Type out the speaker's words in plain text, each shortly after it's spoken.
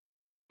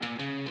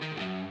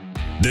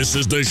This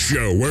is the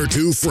show where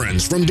two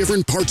friends from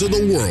different parts of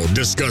the world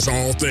discuss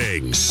all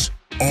things,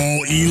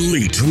 all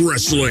elite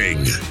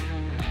wrestling.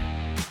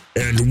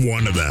 And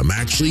one of them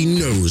actually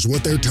knows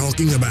what they're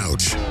talking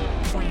about.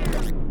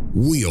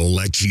 We'll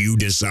let you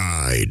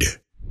decide.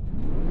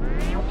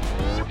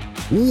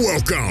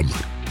 Welcome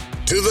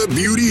to the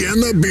Beauty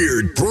and the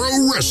Beard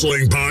Pro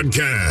Wrestling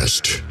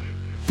Podcast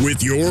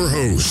with your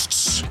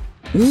hosts,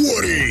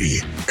 Woody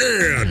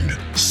and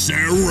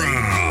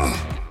Sarah.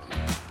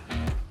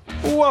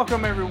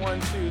 Welcome, everyone,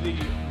 to the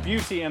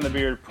Beauty and the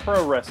Beard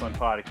Pro Wrestling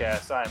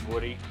Podcast. I am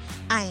Woody.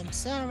 I am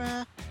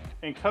Sarah.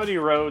 And Cody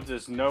Rhodes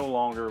is no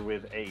longer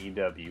with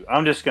AEW.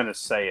 I'm just going to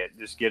say it.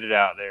 Just get it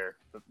out there.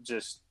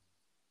 Just,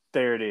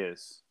 there it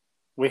is.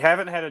 We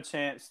haven't had a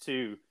chance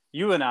to,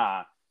 you and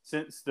I,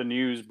 since the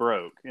news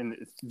broke.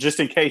 And just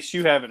in case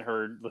you haven't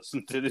heard,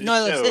 listen to this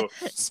show.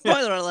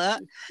 Spoiler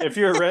alert. If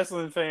you're a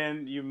wrestling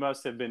fan, you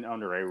must have been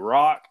under a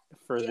rock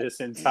for this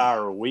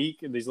entire week,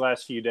 these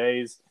last few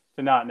days,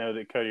 to not know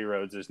that Cody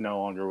Rhodes is no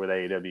longer with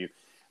AEW.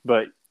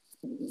 But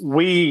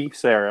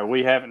Sarah,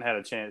 we haven't had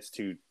a chance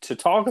to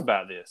talk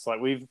about this.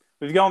 Like we've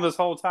gone this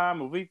whole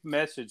time and we've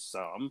messaged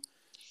some,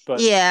 but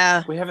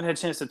we haven't had a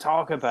chance to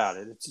talk about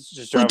it. It's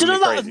just driving me crazy. We've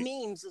done a lot of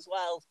memes as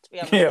well, to be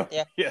honest with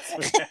you. Yes,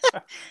 we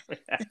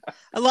have.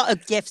 A lot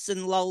of GIFs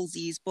and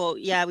lolsies, but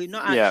we've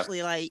not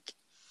actually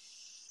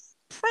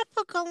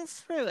proper gone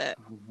through it.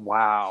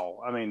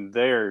 Wow. I mean,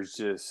 there's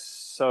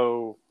just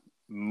so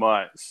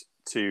much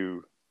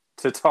to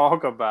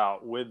talk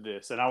about with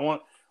this. And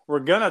we're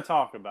going to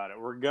talk about it.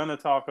 We're going to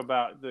talk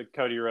about the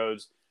Cody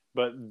Rhodes,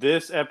 but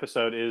this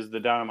episode is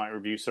the Dynamite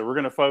review. So we're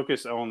going to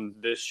focus on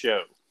this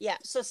show. Yeah.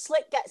 So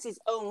Slick gets his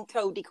own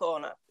Cody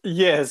corner.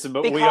 Yes,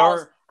 but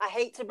I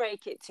hate to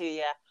break it to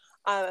you.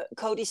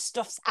 Cody's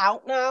stuff's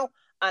out now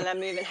and I'm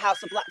moving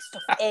House of Black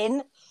stuff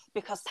in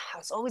because the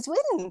house always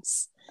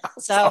wins.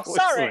 So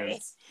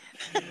sorry.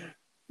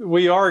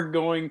 We are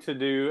going to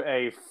do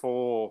a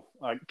full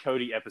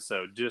Cody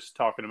episode just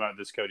talking about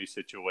this Cody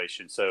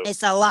situation. So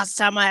it's the last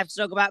time I have to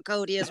talk about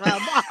Cody as well.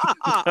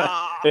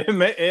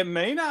 it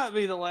may not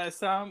be the last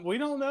time. We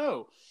don't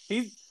know.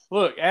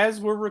 Look, as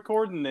we're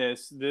recording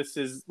this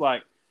is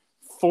like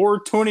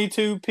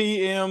 4:22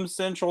 p.m.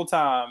 Central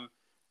Time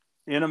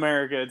in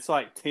America. It's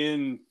like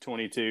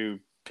 10:22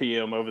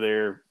 p.m. over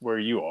there where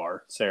you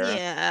are, Sarah.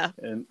 Yeah.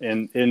 And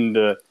in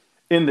the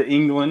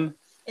England.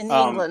 In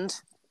England.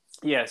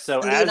 Yeah, so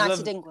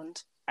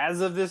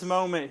as of this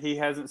moment, he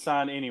hasn't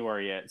signed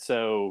anywhere yet.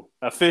 So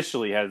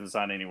officially hasn't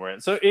signed anywhere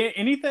yet. So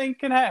anything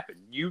can happen.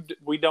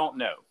 We don't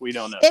know. We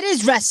don't know. It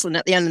is wrestling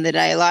at the end of the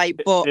day,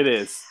 but it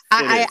is.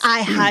 I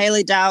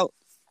highly doubt.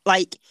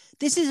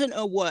 This isn't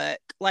a work.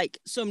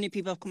 So many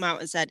people have come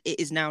out and said it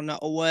is now not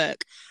a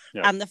work,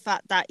 and the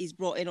fact that he's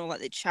brought in all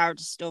the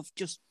charity stuff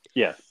just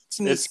to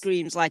me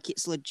screams like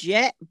it's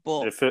legit.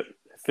 But it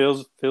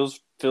feels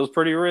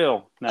pretty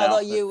real now. Although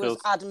you was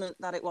adamant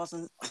that it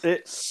wasn't.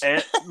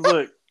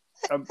 Look,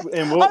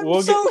 and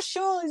we'll so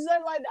sure he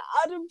said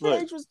Adam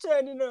Page was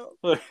turning up.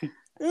 Look,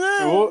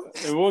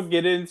 and we'll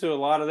get into a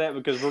lot of that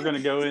because we're going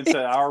to go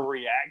into our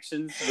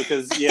reactions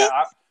because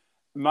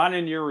mine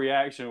and your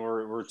reaction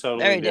were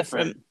totally very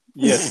different.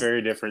 Yes,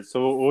 very different.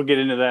 So we'll get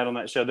into that on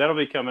that show. That'll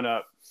be coming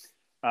up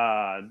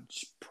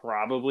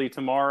probably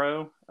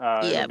tomorrow.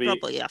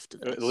 Probably after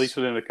this. At least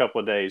within a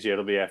couple of days. Yeah,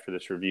 it'll be after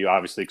this review,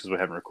 obviously, because we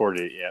haven't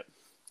recorded it yet.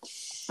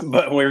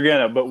 But we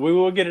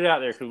will get it out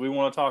there because we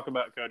want to talk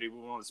about Cody. We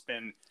want to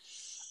spend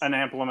an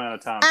ample amount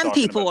of time. And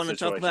people want to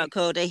talk about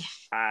Cody.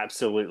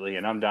 Absolutely,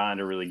 and I'm dying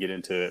to really get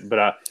into it.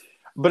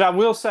 But I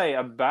will say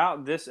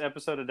about this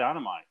episode of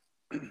Dynamite,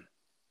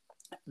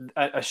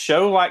 a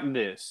show like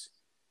this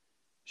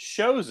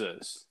shows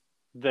us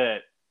that,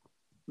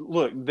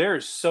 look,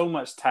 there's so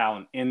much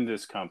talent in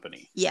this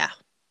company. Yeah.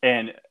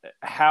 And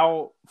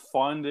how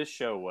fun this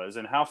show was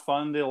and how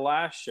fun the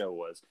last show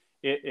was.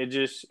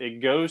 It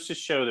goes to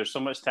show there's so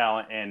much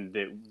talent and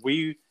that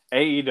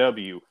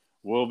AEW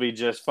will be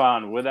just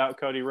fine without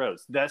Cody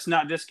Rhodes. That's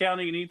not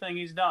discounting anything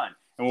he's done.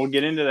 And we'll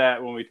get into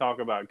that when we talk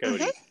about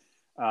Cody.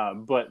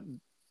 Mm-hmm. But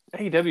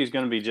AEW is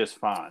going to be just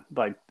fine.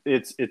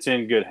 It's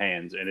in good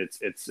hands and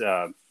it's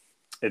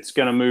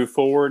going to move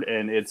forward.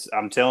 And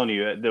I'm telling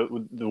you,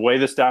 the way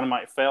this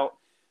Dynamite felt,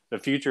 the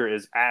future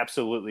is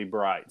absolutely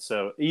bright.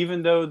 So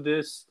even though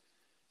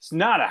it's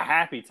not a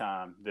happy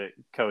time that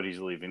Cody's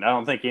leaving, I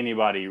don't think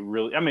anybody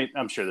really,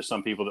 I'm sure there's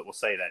some people that will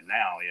say that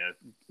now.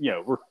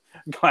 We're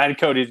glad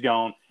Cody's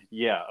gone.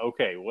 Yeah.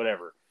 Okay.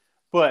 Whatever.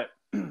 But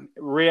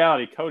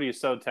reality, Cody is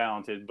so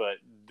talented, but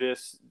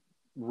this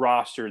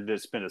roster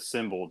that's been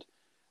assembled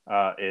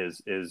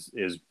is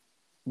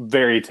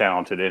very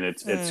talented and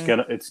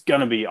it's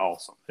gonna be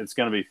awesome. It's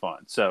gonna be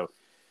fun. So,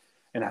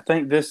 and I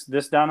think this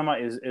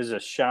Dynamite is a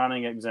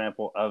shining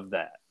example of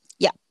that.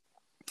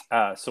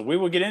 Yeah. So we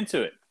will get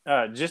into it.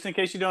 Just in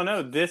case you don't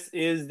know, this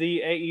is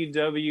the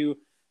AEW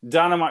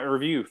Dynamite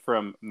review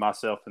from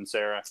myself and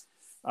Sarah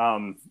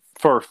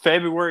for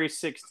February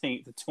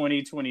 16th,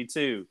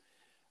 2022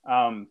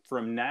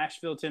 from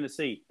Nashville,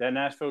 Tennessee. That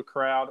Nashville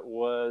crowd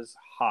was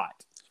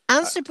hot.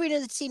 And Sabrina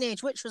the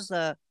Teenage Witch was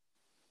there.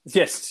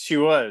 Yes, she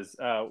was.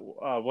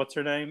 What's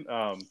her name?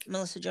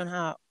 Melissa Joan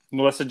Hart.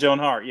 Melissa Joan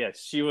Hart. Yes,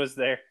 she was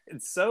there,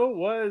 and so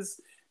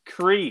was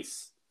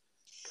Kreese.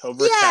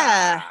 Cobra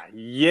Kai.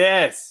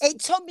 Yes. It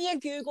took me a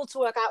Google to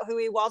work out who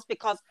he was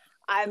because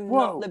I'm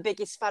not the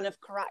biggest fan of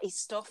karate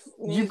stuff.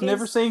 You've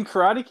never seen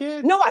Karate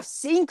Kid? No, I've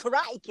seen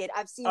Karate Kid.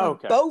 I've seen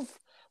both,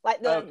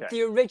 like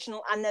the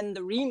original and then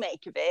the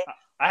remake of it.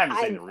 I haven't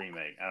seen the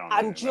remake.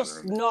 I'm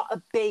just not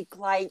a big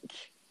karate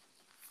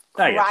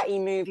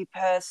movie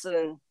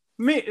person.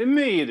 Me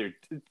either.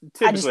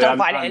 Typically, I just don't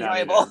find it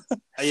enjoyable.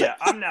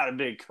 I'm not a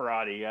big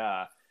karate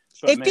guy.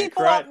 But if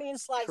people want me in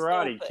Slice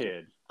Karate Open,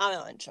 Kid, I'm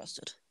not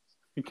interested.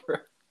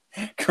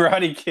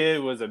 Karate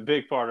Kid was a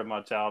big part of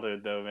my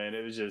childhood, though, man.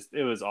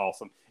 It was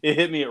awesome. It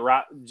hit me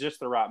at just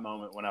the right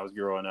moment when I was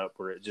growing up,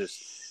 where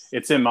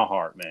it's in my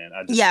heart, man.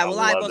 I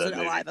wasn't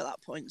alive at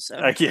that point, so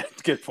yeah,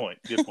 good point.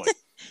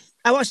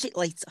 I watched it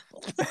later.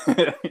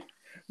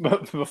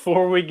 But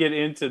before we get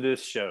into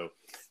this show,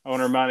 I want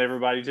to remind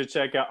everybody to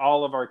check out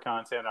all of our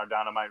content, our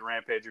Dynamite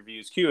Rampage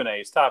reviews,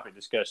 Q&As, topic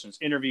discussions,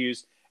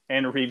 interviews,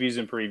 and reviews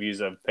and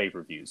previews of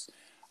pay-per-views.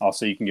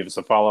 Also, you can give us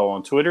a follow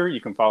on Twitter. You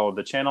can follow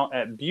the channel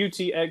at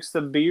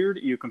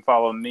BeautyXTheBeard. You can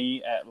follow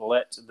me at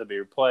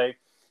LetTheBeardPlay.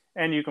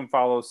 And you can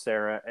follow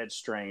Sarah at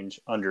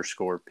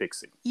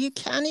Strange_Pixie. You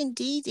can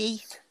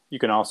indeedy. You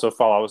can also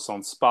follow us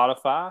on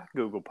Spotify,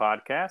 Google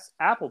Podcasts,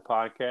 Apple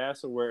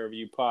Podcasts, or wherever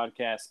you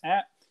podcast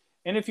at.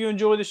 And if you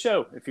enjoy the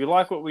show, if you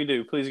like what we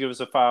do, please give us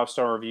a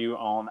 5-star review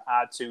on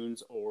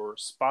iTunes or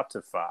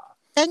Spotify.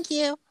 Thank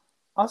you.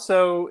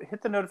 Also,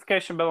 hit the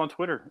notification bell on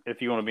Twitter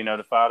if you want to be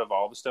notified of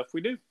all the stuff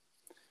we do.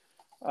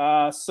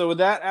 So with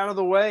that out of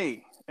the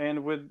way,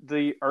 and with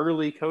the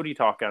early Cody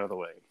talk out of the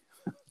way,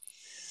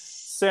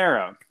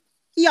 Sarah.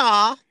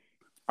 Yeah.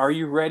 Are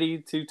you ready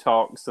to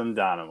talk some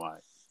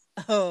Dynamite?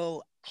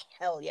 Oh,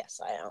 hell yes,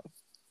 I am.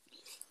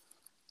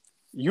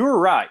 You were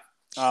right.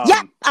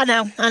 Yeah, I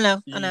know.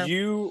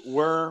 You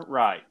were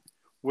right.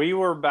 We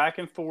were back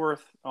and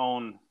forth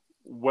on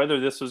whether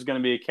this was going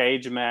to be a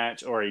cage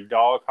match or a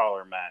dog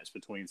collar match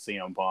between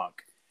CM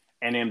Punk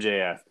and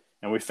MJF.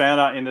 And we found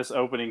out in this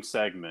opening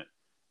segment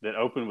that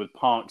opened with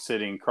Punk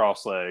sitting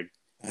cross-legged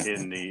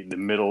in the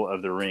middle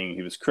of the ring.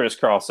 He was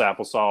crisscross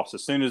applesauce.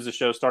 As soon as the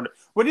show started,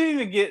 we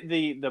didn't even get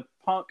the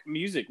Punk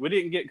music. We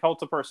didn't get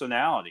Cult of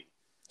Personality.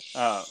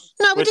 No,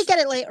 we did get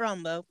it later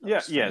on, though.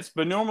 Yes,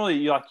 but normally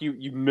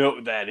you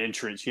milk that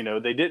entrance.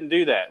 They didn't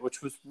do that,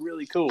 which was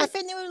really cool. I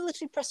think they were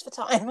literally pressed for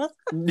time.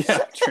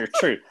 Yeah, true.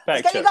 Fact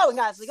Let's get you going,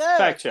 guys.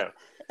 Fact show.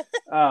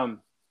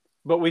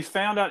 But we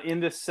found out in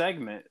this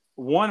segment,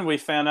 we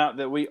found out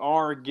that we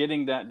are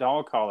getting that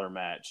dog collar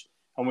match,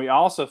 and we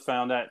also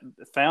found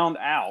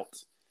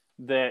out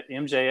that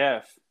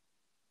MJF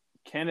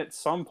can at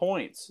some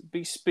points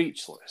be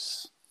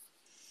speechless.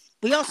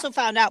 We also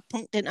found out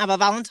Punk didn't have a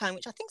Valentine,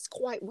 which I think is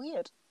quite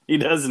weird. He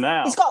does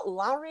now. He's got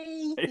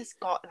Larry. He's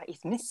got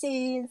his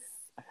missus.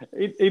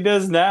 He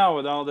does now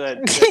with all that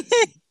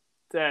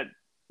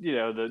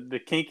the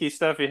kinky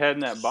stuff he had in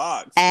that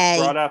box. Hey,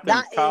 brought out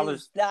them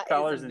collars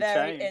and chains.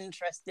 Very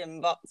interesting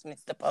box,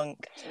 Mr.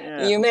 Punk.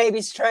 Yeah. You may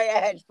be straight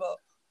edge, but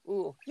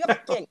you have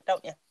a kink,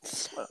 don't you?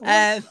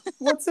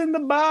 What's in the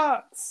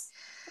box?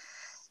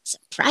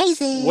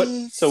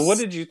 Surprises. So what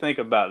did you think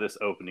about this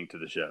opening to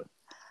the show?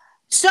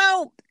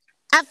 So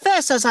at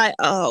first I was like,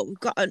 oh, we've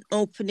got an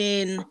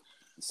opening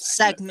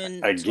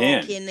segment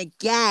again. Talking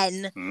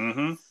again.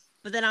 Mm-hmm.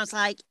 But then I was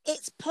like,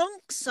 it's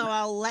Punk, so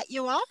I'll let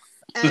you off.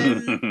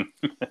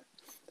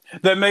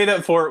 That made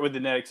up for it with the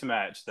next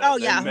match, though. Oh,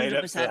 yeah,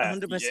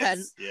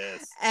 100%.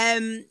 Yes.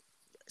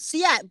 So,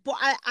 yeah, but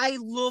I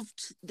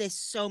loved this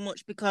so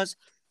much because,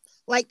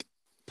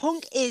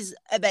 Punk is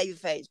a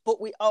babyface, but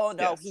we all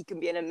know he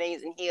can be an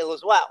amazing heel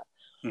as well.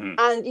 Mm-hmm.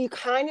 And you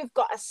kind of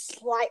got a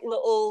slight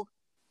little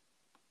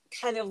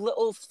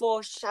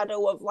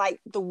foreshadow of,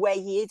 the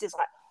way he is. It's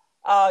like,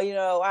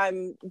 oh,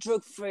 I'm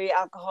drug-free,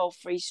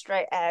 alcohol-free,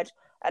 straight edge,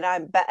 and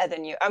I'm better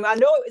than you. I mean, I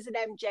know it was an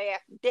MJF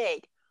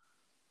dig,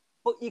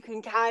 but you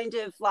can kind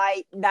of,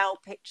 now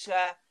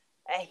picture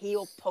a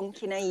heel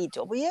Punk in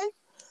AEW.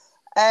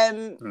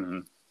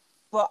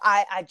 But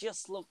I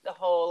just loved the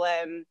whole...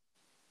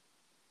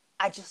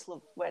 I just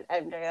loved when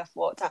MJF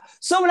walked out.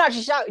 Someone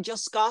actually shouted, "Your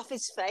scarf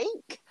is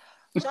fake."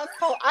 Which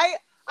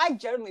I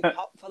generally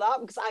pop for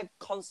that because I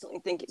constantly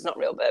think it's not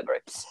real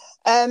Burberry.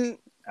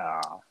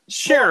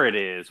 Sure it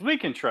is. We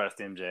can trust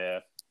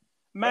MJF.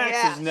 Max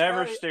has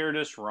never steered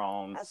us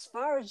wrong. As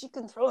far as you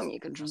can throw him, you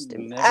can trust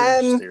him.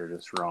 Never steered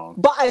us wrong.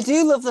 But I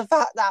do love the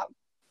fact that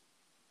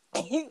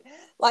he,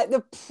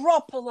 the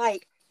proper,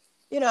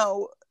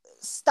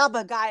 stab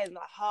a guy in the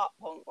heart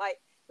Punk.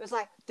 It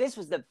was this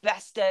was the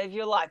best day of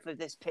your life with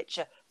this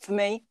picture. For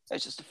me, it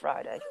was just a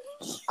Friday.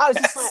 I was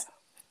just like,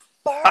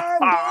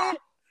 burn, dude,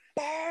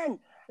 burn.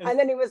 And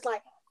then he was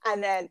like,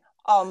 and then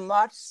on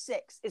March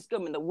 6th, it's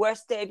going to be the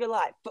worst day of your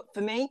life. But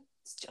for me,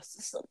 it's just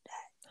a Sunday.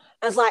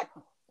 I was like,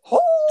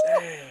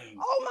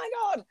 oh my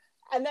God.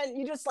 And then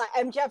you just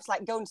MJF's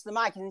going to the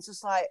mic and it's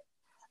just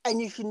and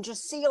you can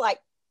just see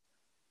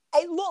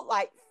it looked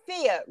like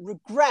fear,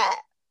 regret,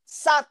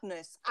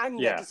 sadness,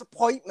 anger,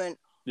 disappointment,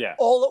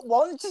 all at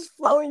once, just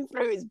flowing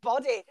through his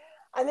body.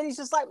 And then he's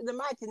just like with the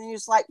mic, and then he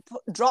just like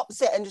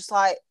drops it and just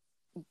like,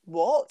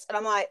 what? And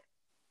I'm like,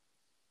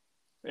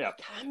 you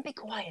can be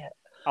quiet.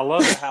 I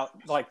love it how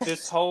like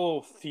this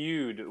whole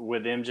feud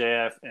with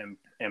MJF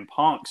and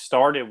Punk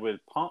started with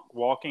Punk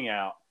walking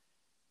out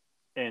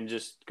and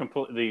just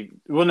completely.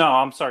 Well, no,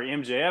 I'm sorry,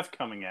 MJF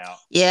coming out.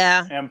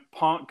 Yeah. And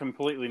Punk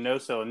completely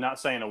no-sold, not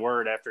saying a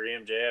word after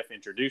MJF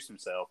introduced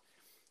himself,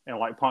 and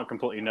like Punk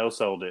completely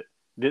no-sold it,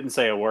 didn't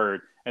say a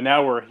word, and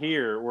now we're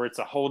here where it's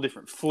a whole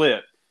different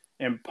flip.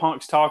 And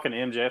Punk's talking,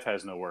 MJF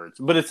has no words,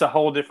 but it's a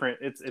whole different.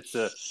 It's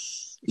a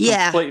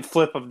complete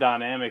flip of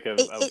dynamic of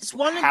it's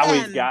one of how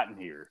them, he's gotten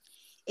here.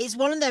 It's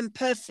one of them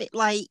perfect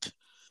like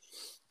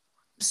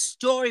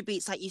story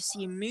beats like you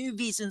see in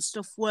movies and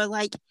stuff where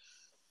like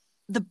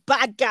the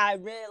bad guy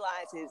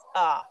realizes,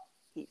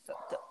 he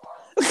fucked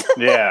up.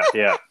 Yeah.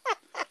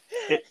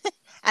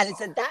 And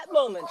it's at that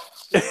moment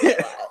he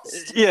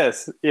realized.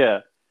 Yes, yeah.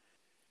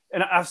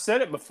 And I've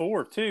said it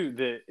before, too,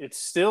 that it's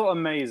still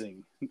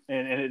amazing,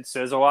 and it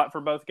says a lot for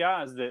both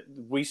guys, that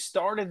we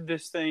started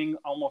this thing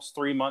almost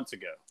 3 months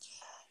ago.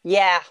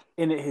 Yeah.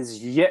 And it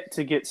has yet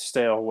to get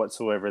stale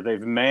whatsoever. They've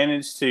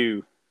managed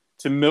to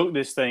milk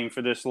this thing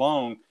for this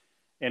long,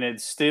 and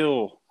it's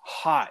still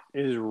hot.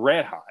 It is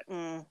red hot.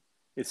 Mm.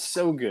 It's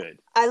so good.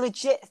 I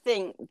legit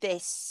think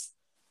this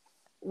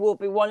will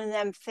be one of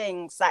them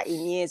things that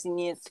in years and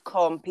years to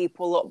come,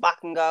 people look back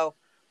and go,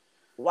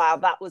 wow,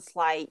 that was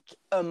like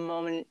a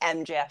moment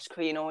in MJF's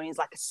career, when he's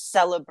like a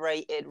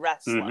celebrated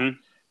wrestler. Mm-hmm.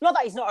 Not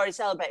that he's not already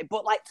celebrated,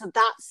 but like to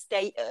that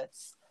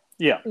status.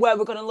 Yeah. Where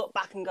we're going to look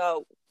back and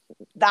go,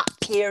 that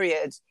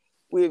period,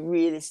 we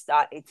really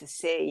started to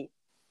see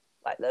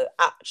like the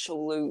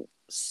absolute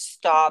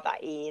star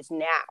that he is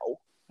now.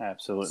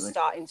 Absolutely.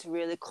 Starting to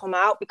really come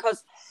out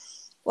because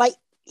like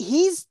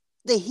he's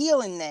the heel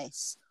in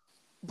this.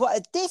 But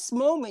at this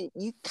moment,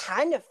 you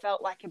kind of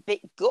felt like a bit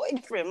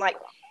gutted for him. Like,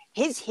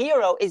 his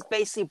hero is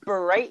basically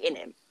berating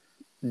him.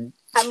 And,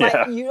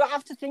 like, you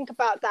have to think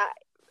about that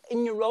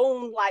in your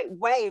own, like,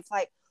 way. It's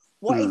like,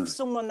 what if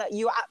someone that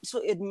you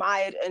absolutely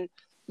admired and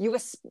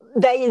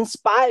they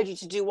inspired you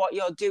to do what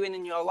you're doing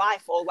in your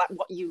life or, like,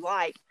 what you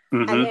like,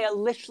 and they are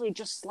literally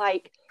just,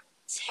 like,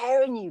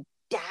 tearing you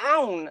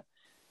down?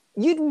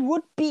 You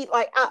would be,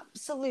 like,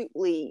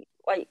 absolutely,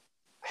 like,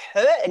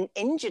 hurt and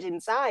injured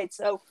inside.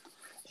 So...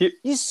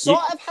 You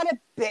sort of had a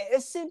bit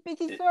of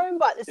sympathy for him,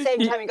 but at the same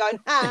time you're going,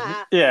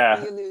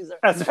 you loser.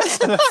 I was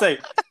going to say,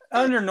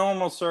 under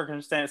normal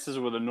circumstances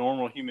with a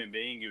normal human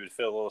being, you would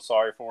feel a little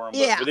sorry for him.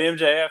 But with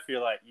MJF, you're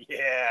like,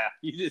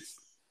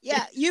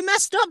 you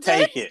messed up,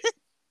 Take it.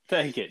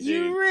 Take it, dude.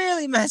 You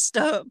really messed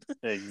up.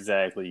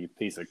 Exactly, you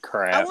piece of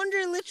crap. I wonder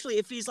literally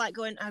if he's like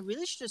going, I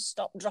really should have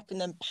stopped dropping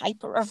them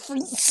Piper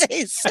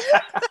references.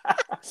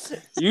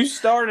 You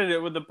started it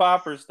with the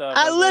Piper stuff.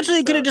 I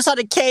literally could have just had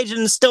a cage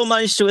and still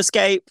managed to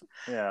escape.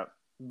 Yeah,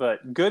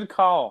 but good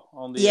call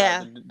on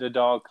the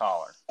dog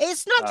collar.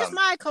 It's not just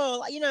my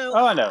call,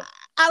 Oh, I know.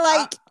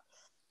 I like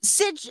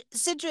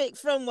Cedric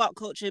from What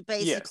Culture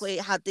basically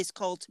had this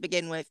call to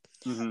begin with,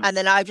 and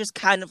then I've just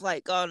kind of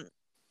like gone,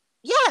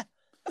 yeah.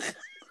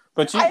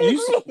 But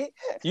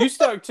you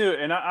stuck to it,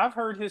 and I've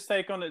heard his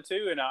take on it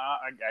too, and I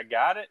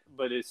got it,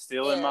 but it's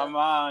still in my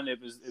mind. It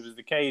was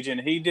the cage,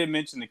 and he did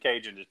mention the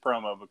cage in his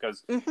promo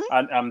because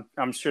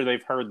I'm sure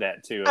they've heard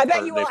that too. I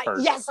bet you were like,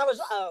 yes, I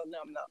was. Oh no,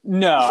 I'm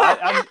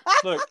not.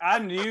 No, look, I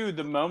knew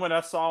the moment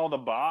I saw the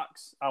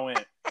box, I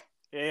went,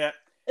 yeah.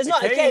 It's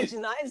not a cage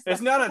in that.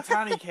 It's not a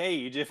tiny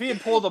cage. If he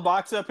had pulled the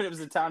box up and it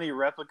was a tiny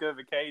replica of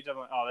a cage, I'm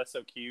like, oh, that's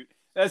so cute.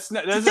 That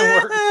doesn't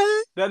work.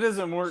 That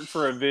doesn't work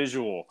for a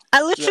visual.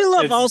 I literally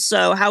love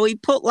also how he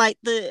put like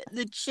the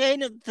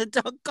chain of the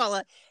dog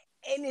collar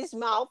in his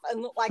mouth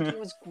and looked like he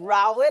was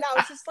growling. I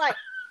was just like,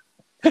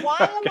 why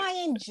am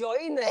I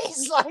enjoying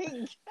this?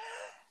 Like,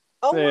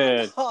 oh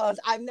my God,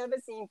 I've never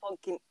seen Punk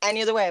in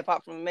any other way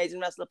apart from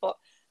Amazing Wrestler, but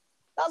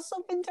that's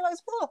something to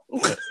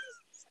explore.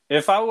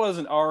 If I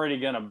wasn't already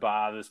going to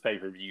buy this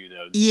pay-per-view,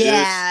 though,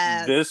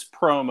 this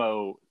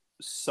promo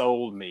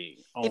sold me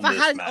on this match. If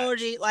I hadn't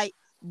already, like,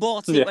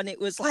 bought it when it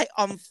was, like,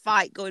 on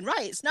Fight going,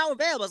 right, it's now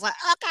available. I was like,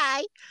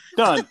 okay.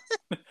 Done.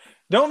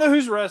 Don't know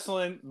who's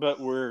wrestling, but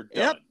we're done.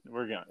 Yep.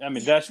 We're going. I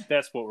mean, that's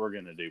what we're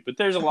going to do. But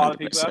there's a lot of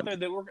people out there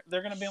that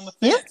they're going to be on the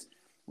fence.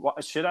 Well,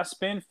 should I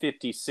spend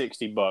 $50,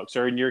 $60?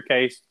 Or in your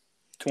case,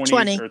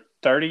 20 or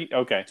 30?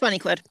 Okay. 20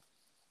 quid.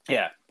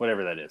 Yeah,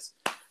 whatever that is.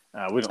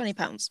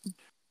 £20.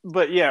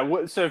 But yeah,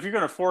 so if you're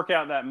going to fork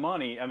out that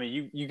money, I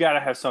mean, you got to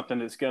have something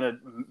that's going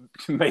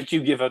to make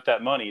you give up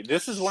that money.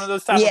 This is one of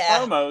those type of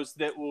promos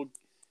that will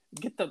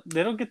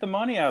they'll get the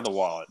money out of the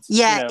wallets.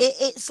 Yeah,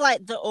 it's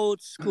like the old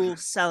school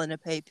selling a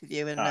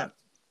pay-per-view, isn't it?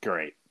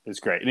 Great. It's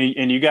great.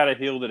 And you got a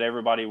heel that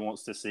everybody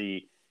wants to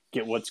see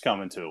get what's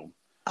coming to them.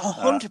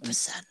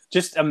 100%.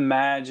 Just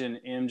imagine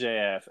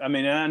MJF. I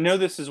mean, and I know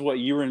this is what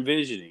you were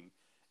envisioning.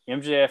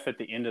 MJF at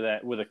the end of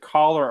that with a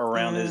collar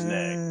around his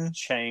neck,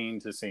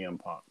 chained to CM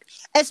Punk.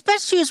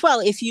 Especially as well,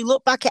 if you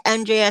look back at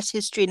MJF's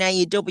history in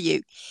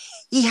AEW,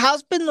 He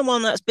has been the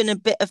one that's been a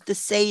bit of the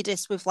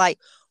sadist with like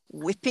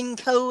whipping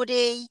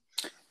Cody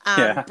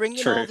and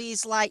bringing all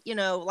these like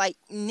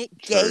Nick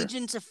Gage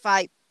in to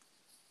fight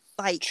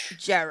like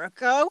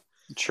Jericho.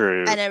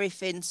 True. And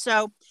everything.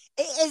 So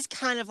it is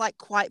kind of like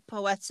quite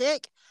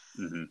poetic.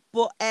 Mm-hmm.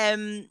 But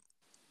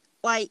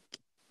like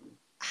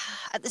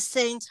at the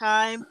same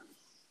time,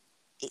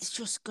 it's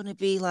just gonna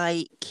be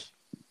like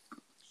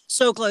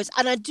so close.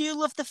 And I do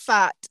love the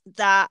fact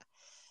that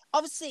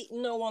obviously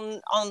no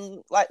one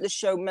on like the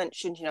show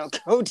mentioned,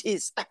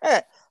 Cody's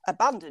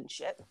abandoned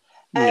ship.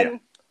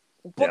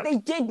 But they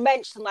did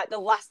mention like the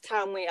last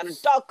time we had a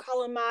dog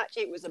collar match,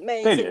 it was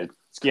amazing. They did.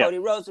 It's Cody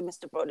Rhodes with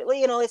Mr. Brody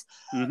Lee and all this.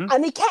 Mm-hmm.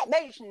 And they kept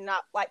mentioning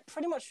that like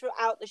pretty much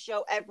throughout the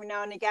show every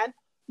now and again.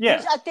 Yeah.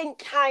 Which I think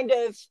kind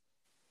of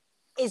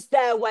is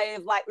their way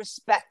of like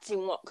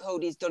respecting what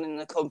Cody's done in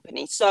the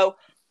company. So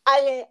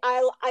I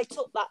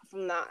took that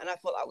from that and I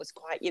thought that was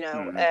quite,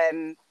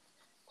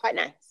 quite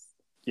nice.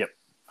 Yep.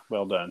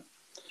 Well done.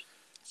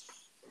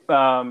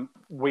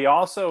 We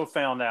also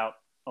found out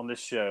on this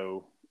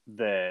show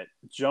that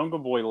Jungle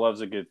Boy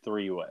loves a good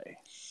three-way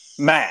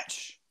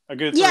match. A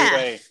good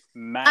three-way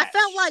match. I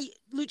felt like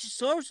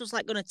Luchasaurus was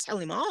like going to tell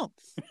him off.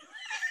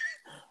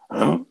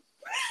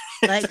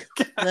 Like,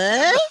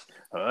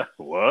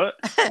 what?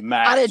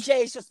 Match. And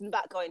Jay's just in the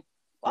back going,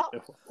 what?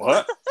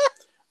 What?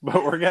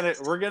 But we're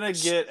gonna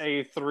get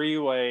a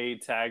three-way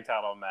tag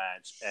title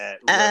match at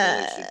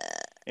Revolution.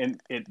 And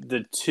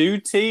the two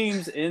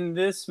teams in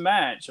this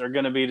match are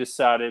going to be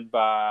decided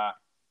by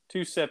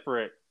two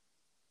separate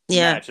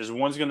matches.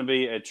 One's going to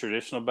be a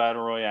traditional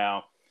battle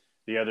royale.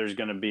 The other is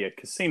going to be a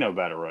casino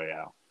battle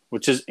royale,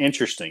 which is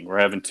interesting. We're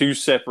having two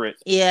separate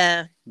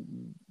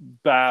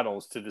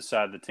battles to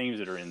decide the teams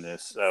that are in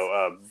this.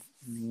 So,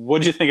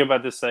 what do you think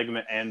about this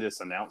segment and this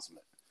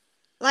announcement?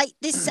 Like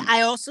this,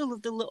 I also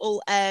love the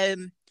little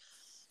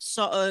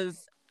sort of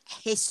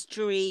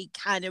history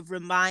kind of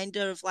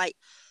reminder of like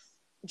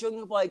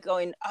Jungle Boy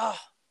going, "Oh,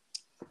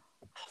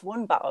 I've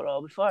won Battle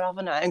Royale before,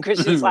 haven't I?" And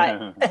Christian's like,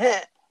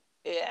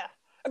 "Yeah."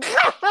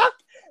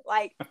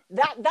 Like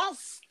that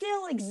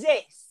still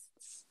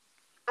exists,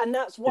 and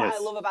that's what I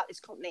love about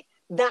this company.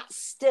 That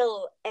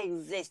still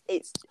exists.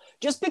 It's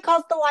just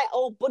because they're like,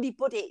 "Oh, buddy,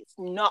 it's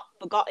not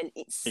forgotten.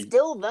 It's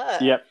still there.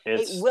 Yep,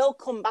 it will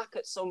come back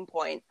at some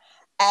point."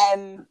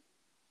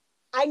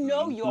 I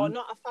know you're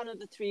not a fan of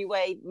the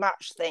three-way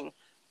match thing.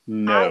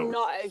 No, I'm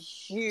not a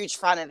huge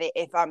fan of it,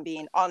 if I'm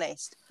being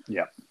honest.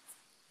 Yeah,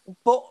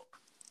 but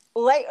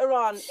later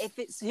on, if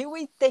it's who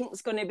we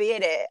think's going to be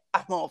in it,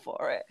 I'm all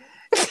for it.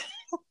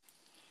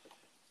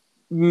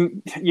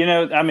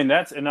 I mean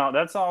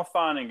that's all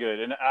fine and good,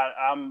 and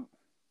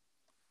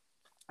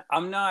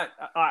I'm not.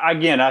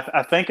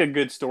 I think a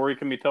good story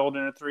can be told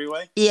in a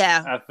three-way.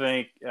 Yeah, I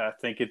think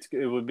it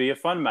would be a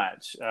fun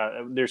match.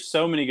 There's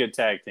so many good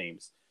tag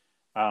teams,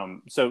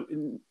 so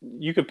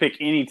you could pick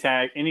any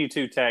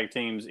two tag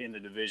teams in the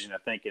division. I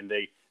think, and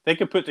they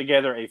could put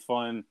together a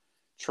fun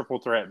triple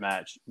threat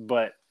match.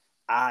 But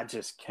I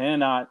just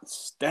cannot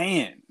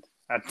stand.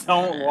 I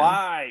don't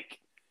like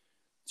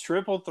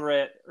triple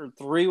threat or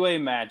three-way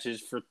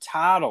matches for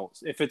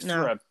titles. If it's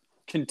for a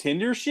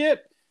contendership,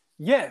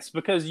 yes,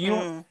 because you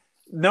don't.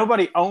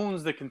 Nobody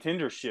owns the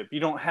contendership.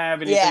 You don't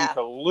have anything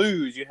to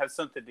lose. You have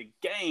something to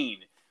gain.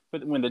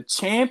 But when the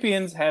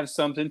champions have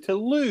something to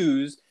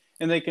lose,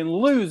 and they can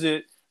lose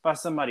it by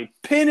somebody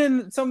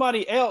pinning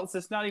somebody else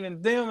that's not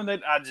even them, and I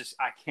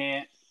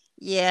can't.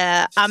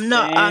 Yeah, I'm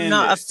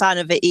not a fan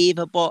of it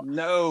either. But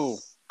no,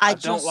 I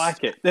don't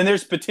like it. Then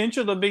there's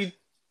potential to be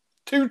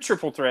two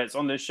triple threats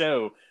on this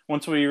show.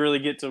 Once we really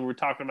get to we're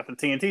talking about the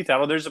TNT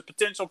title, there's a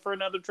potential for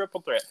another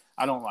triple threat.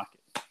 I don't like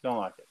it. Don't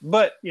like it.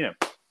 But it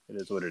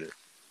is what it is.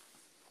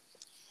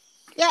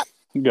 Yeah.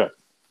 Good.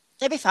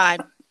 It'll be fine.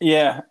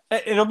 Yeah,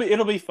 it'll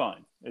be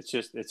fun. It's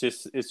just a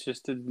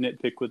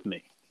nitpick with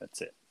me.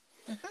 That's it.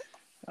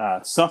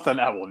 Mm-hmm. Something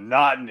I will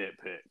not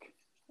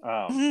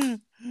nitpick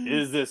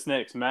is this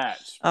next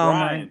match. Oh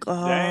Bryan my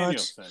God.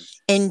 Danielson.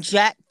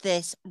 Inject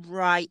this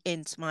right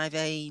into my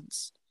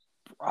veins.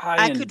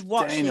 I could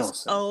watch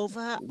this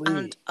over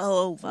and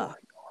over.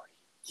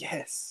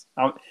 Yes.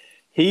 I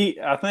feel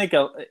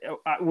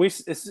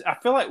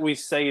like we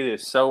say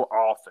this so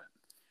often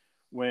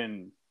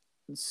when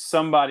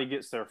somebody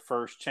gets their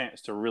first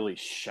chance to really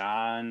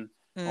shine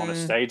on a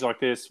stage like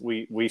this.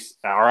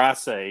 I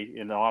say,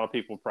 and a lot of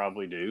people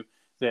probably do,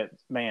 that,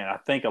 man, I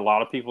think a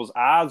lot of people's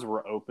eyes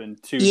were open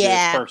to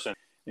this person.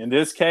 In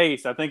this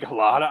case, I think a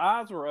lot of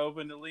eyes were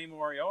open to Lee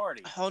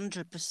Moriarty.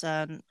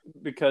 100%.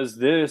 Because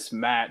this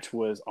match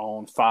was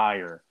on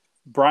fire.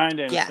 Bryan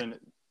Danielson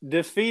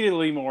defeated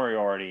Lee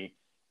Moriarty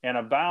in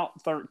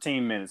about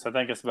 13 minutes. I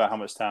think that's about how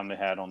much time they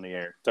had on the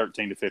air.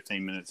 13 to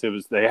 15 minutes.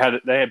 They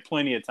had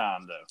plenty of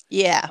time though.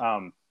 Yeah.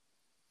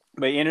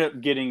 They ended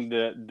up getting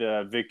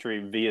the victory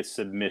via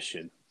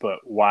submission. But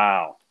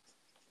wow.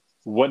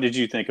 What did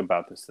you think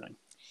about this thing?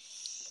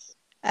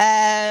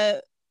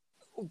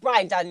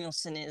 Bryan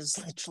Danielson is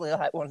literally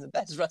like one of the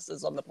best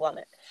wrestlers on the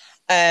planet.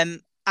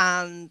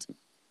 And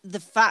the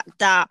fact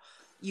that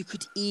you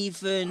could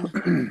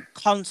even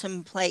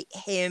contemplate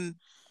him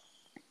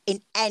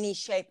in any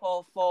shape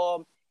or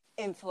form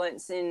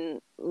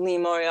influencing Lee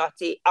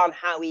Moriarty on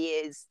how he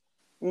is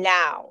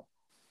now.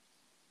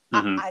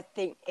 I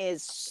think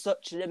is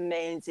such an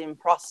amazing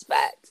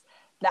prospect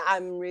that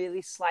I'm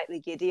really slightly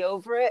giddy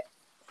over it.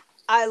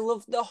 I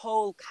love the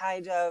whole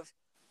kind of,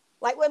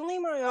 like, when Lee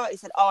Moriarty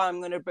said, "Oh, I'm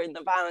going to bring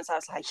the violence," I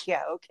was like,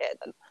 yeah, okay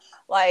then.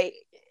 Like,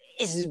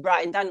 this is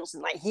Bryan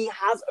Danielson. Like, he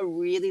has a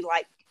really,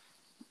 like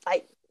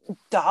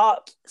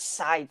dark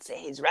side to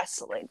his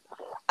wrestling.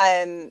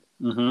 And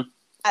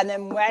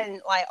then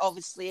when, like,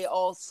 obviously it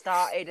all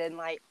started and,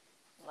 like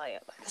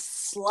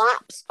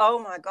slaps, oh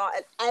my God,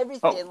 and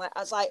everything, like, I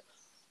was like,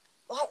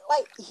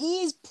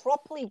 he's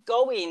properly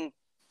going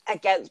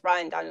against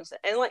Bryan Danielson.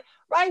 And, like,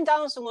 Bryan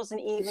Danielson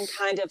wasn't even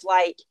kind of,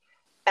 like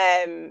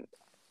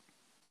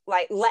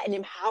letting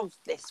him have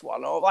this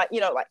one, or, like, you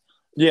know, like,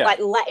 like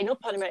letting up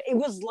on him. It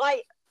was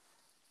like,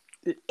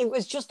 it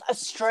was just a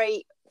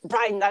straight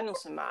Bryan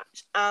Danielson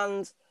match.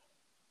 And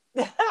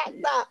the fact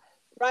that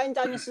Bryan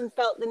Danielson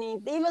felt the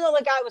need, even though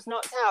the guy was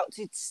knocked out,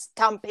 to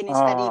stamp in his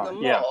head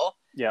even more,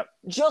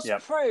 just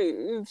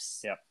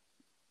proves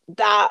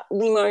that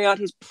Lee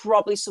Moriarty is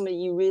probably somebody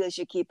you really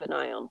should keep an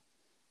eye on.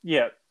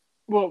 Yeah.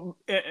 Well,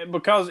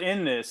 because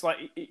in this, like,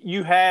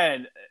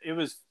 it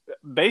was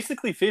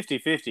basically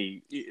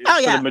 50-50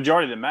 for the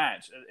majority of the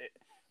match.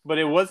 But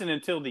it wasn't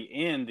until the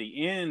end.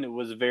 The end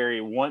was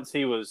once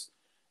he was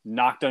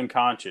knocked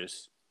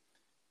unconscious,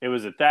 it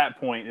was at that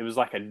point, it was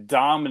like a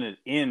dominant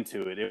end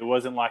to it. It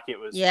wasn't like it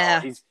was,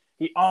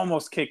 he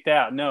almost kicked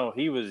out. No,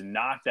 he was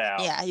knocked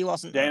out. Yeah, he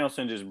wasn't.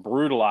 Danielson just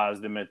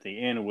brutalized him at the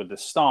end with the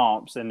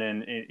stomps, and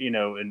then, you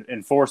know,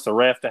 and forced the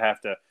ref to have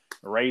to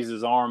raise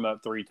his arm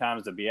up 3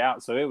 times to be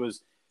out. So it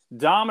was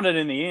dominant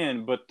in the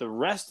end, but the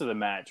rest of the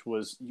match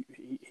was,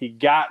 he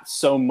got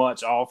so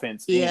much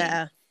offense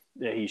in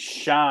that he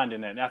shined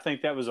in that. And I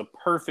think that was a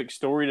perfect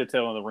story to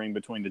tell in the ring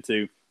between the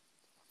two.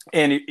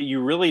 And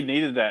you really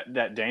needed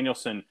that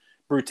Danielson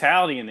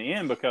brutality in the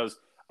end, because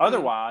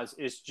otherwise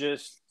it's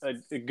just a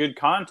good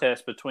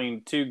contest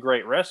between two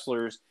great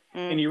wrestlers,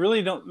 and you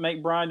really don't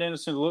make Bryan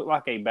Danielson look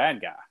like a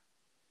bad guy.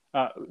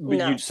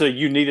 So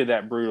you needed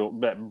that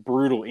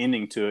brutal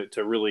ending to it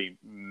to really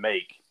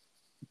make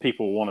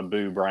people want to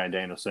boo Bryan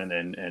Danielson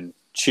and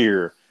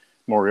cheer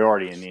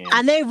Moriarty in the end.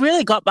 And they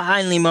really got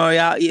behind Lee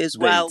Moriarty as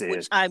well,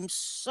 which I'm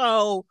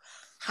so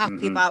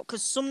happy about,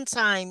 because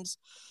sometimes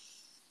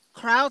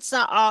crowds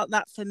that aren't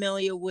that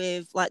familiar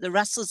with, like, the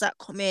wrestlers that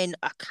come in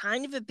are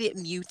kind of a bit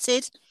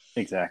muted.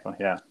 Exactly,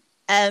 yeah.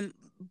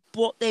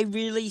 But they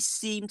really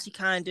seem to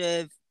kind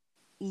of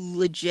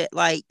legit,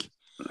 like,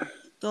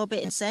 go a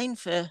bit insane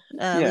for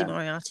Lee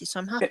Moriarty, so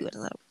I'm happy with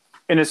that.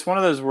 And it's one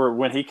of those where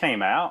when he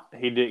came out,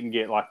 he didn't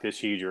get like this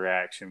huge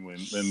reaction when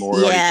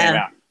Moriarty came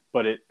out.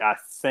 But I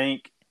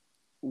think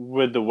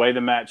with the way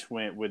the match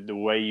went, with the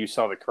way you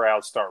saw the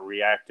crowd start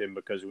reacting,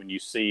 because when you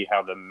see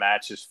how the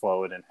match is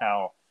flowing and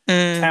how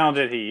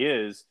talented he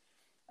is,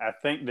 I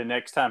think the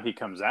next time he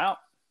comes out,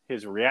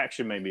 his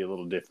reaction may be a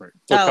little different.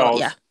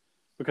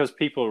 Because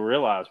people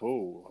realize,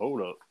 whoa,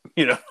 hold up.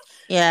 You know,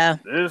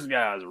 this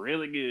guy's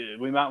really good.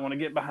 We might want to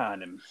get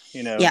behind him,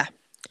 you know. Yeah.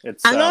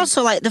 And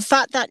also, like, the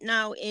fact that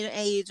now in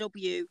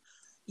AEW,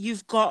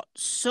 you've got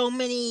so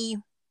many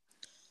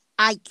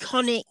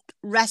iconic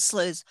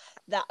wrestlers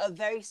that are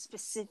very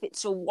specific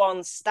to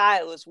one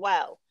style as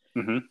well.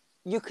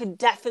 You could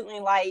definitely,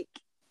 like,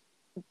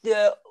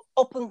 the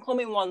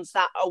up-and-coming ones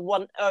that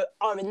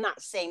are in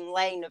that same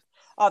lane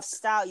of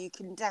style, you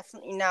can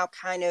definitely now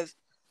kind of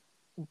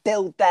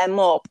build them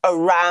up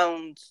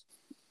around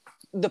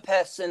the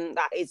person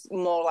that is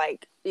more,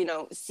 like, you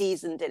know,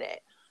 seasoned in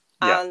it.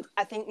 And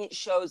I think it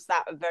shows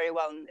that very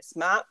well in this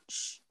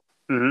match.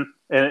 And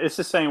it's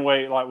the same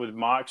way, like, with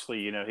Moxley.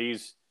 You know,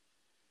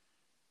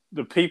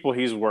 the people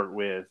he's worked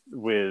with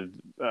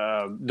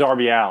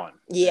Darby Allin,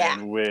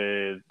 and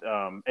with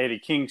Eddie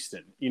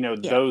Kingston. You know,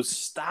 those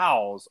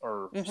styles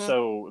are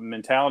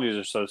mentalities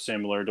are so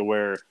similar to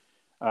where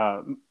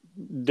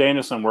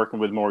Danielson working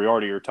with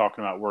Moriarty, or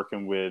talking about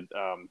working with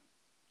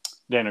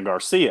Daniel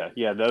Garcia.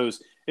 Yeah,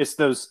 it's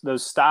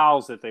those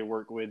styles that they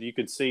work with. You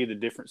could see the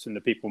difference in the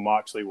people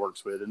Moxley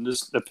works with and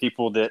just the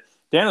people that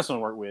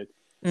Danielson worked with.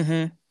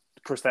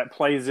 Of course, that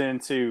plays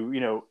into, you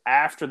know,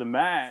 after the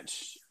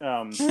match,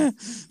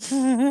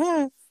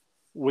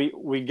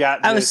 we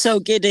got. I was so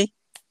giddy.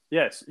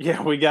 Yes,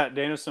 we got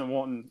Danielson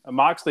wanting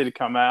Moxley to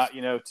come out,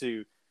 you know,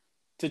 to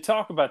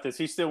talk about this.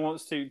 He still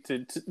wants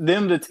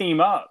them to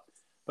team up,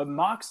 but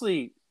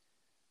Moxley,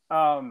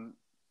 really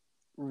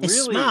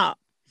is smart.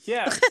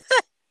 Yeah,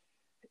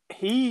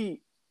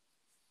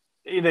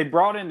 they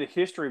brought in the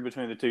history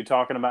between the two,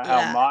 talking about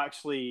how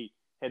Moxley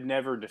had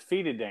never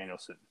defeated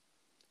Danielson.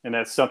 And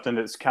that's something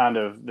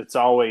that's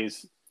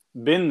always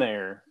been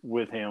there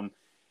with him.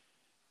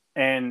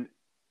 And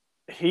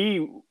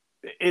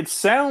it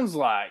sounds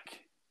like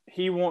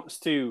he wants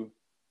to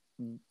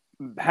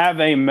have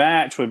a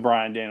match with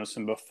Bryan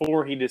Danielson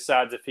before he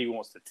decides if he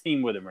wants to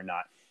team with him or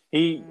not.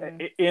 He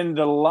in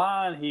the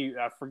line,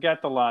 I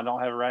forgot the line. I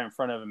don't have it right in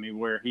front of me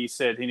where he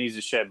said he needs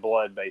to shed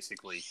blood,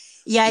 basically.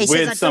 Yeah, he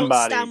says, "I don't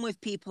stand with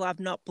people I've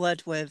not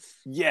bled with."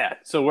 Yeah,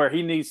 so where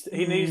he needs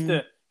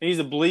to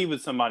bleed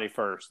with somebody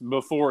first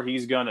before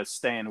he's gonna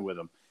stand with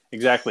them.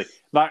 Exactly,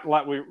 like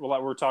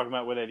we're talking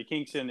about with Eddie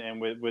Kingston and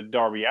with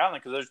Darby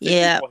Allin, because there's two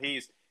people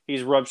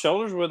he's rubbed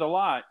shoulders with a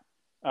lot,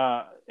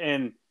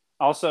 and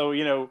also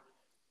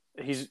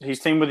he's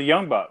teamed with the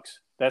Young Bucks.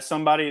 That's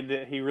somebody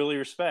that he really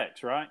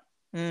respects, right?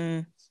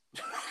 Yeah.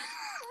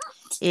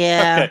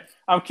 Okay,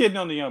 I'm kidding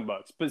on the Young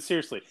Bucks, but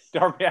seriously,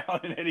 Darby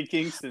Allin and Eddie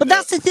Kingston. But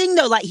that's the thing,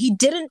 though. Like, he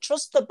didn't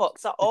trust the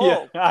Bucks at all.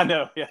 Yeah, I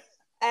know. Yeah,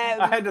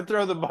 I had to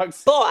throw the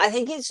Bucks. But I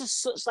think it's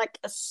just such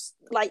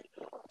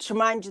to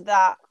remind you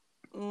that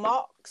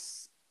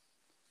Mox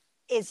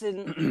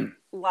isn't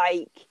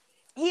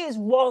he is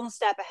one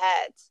step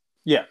ahead.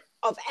 Yeah.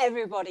 Of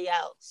everybody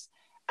else,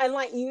 and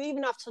you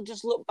even have to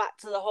just look back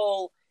to the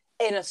whole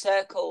Inner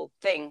Circle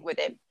thing with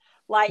him.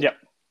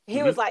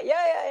 He was like,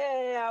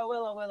 yeah, I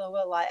will,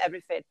 like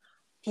everything.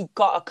 He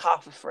got a car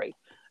for free.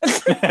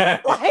 If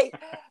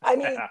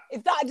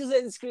that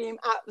doesn't scream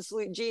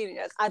absolute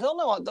genius, I don't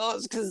know what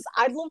does, because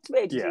I'd love to be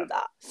able to do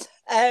that.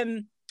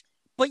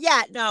 But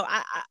yeah, no,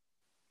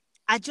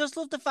 I just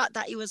love the fact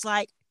that he was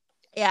like,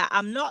 yeah,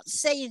 I'm not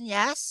saying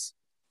yes,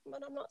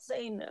 but I'm not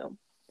saying no.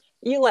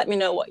 You let me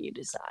know what you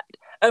decide.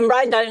 And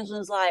Bryan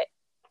Danielson's like,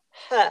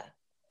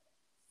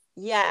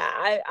 yeah,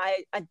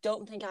 I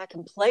don't think I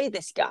can play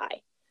this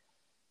guy,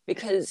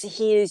 because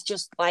he is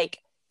just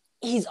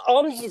he's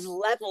on his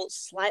level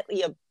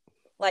slightly,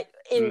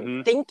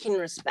 in thinking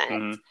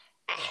respect,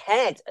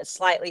 ahead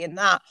slightly in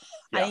that.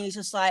 Yeah. And he's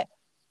just like,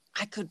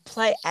 I could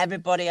play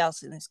everybody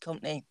else in this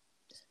company,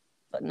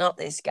 but not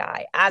this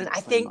guy. And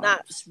I think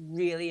that's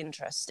really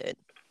interesting.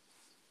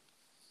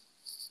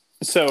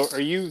 So are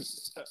you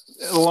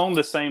along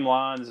the same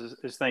lines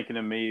as thinking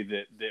to me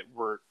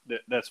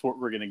that's what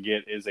we're going to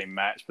get is a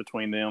match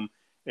between them,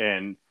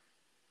 and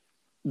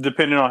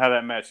depending on how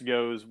that match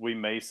goes, we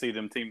may see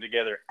them team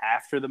together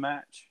after the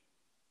match?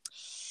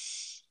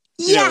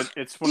 Yeah.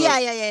 It's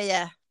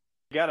yeah.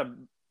 You got to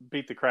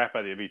beat the crap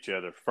out of each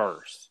other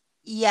first.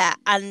 Yeah,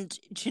 and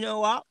do you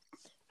know what?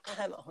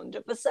 I'm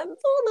 100% for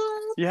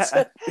that.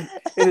 Yeah,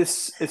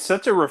 it's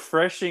such a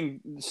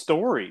refreshing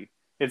story.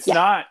 It's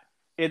not.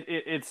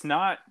 It's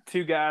not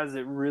two guys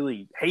that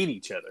really hate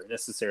each other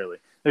necessarily.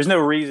 There's no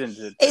reason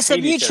to. It's a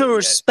mutual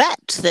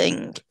respect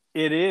thing.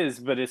 It is,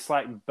 but it's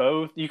like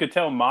both. You could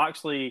tell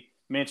Moxley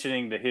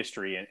mentioning the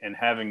history and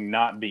having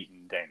not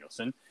beaten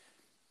Danielson.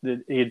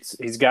 That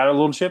he's got a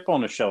little chip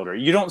on his shoulder.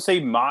 You don't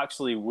see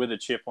Moxley with a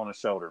chip on his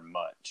shoulder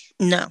much.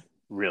 No,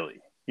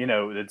 really.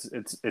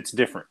 It's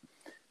different.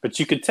 But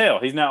you could tell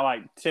he's not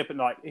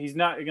tipping. He's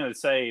not going to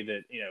say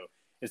that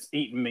it's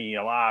eating me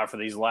alive for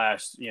these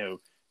last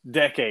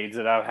decades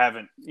that I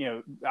haven't,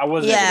 I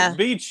wasn't able to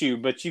beat you,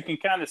 but you can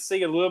kind of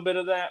see a little bit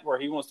of that where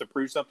he wants to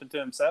prove something to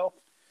himself.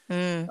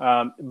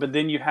 But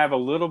then you have a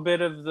little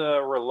bit of the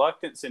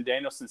reluctance in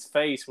Danielson's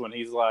face when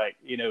he's like,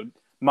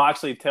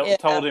 Moxley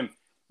told him,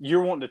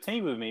 you're wanting to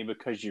team with me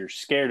because you're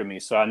scared of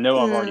me. So I know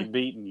I've already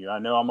beaten you. I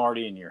know I'm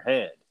already in your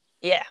head.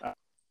 Yeah.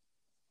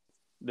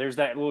 There's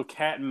that little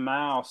cat and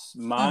mouse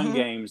mind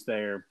games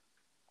there.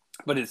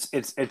 But it's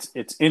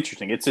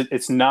interesting.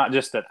 It's not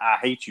just that I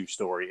hate you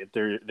story.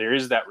 There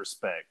is that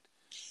respect,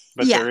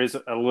 but there is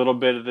a little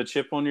bit of the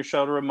chip on your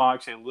shoulder of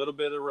Moxley, a little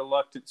bit of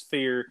reluctance,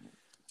 fear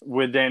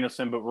with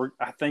Danielson. But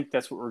I think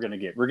that's what we're going to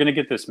get. We're going to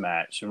get this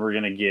match, and we're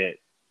going to get.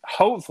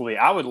 Hopefully,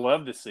 I would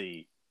love to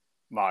see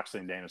Moxley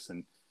and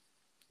Danielson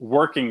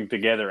working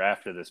together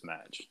after this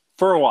match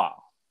for a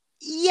while.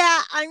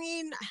 Yeah, I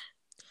mean,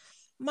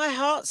 my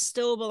heart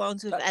still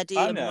belongs with Eddie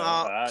and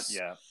Mox.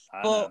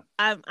 But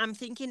I'm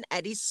thinking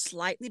Eddie's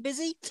slightly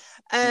busy.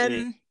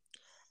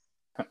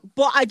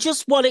 But I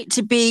just want it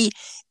to be,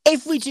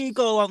 if we do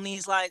go on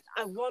these lines,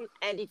 I want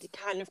Eddie to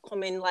kind of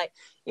come in like,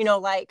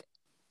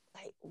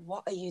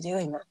 what are you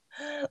doing, man?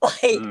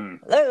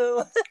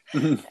 Hello.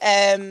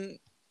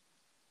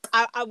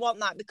 I want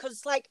that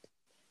because,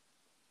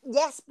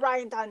 yes,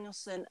 Bryan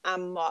Danielson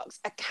and Mox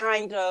are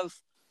kind of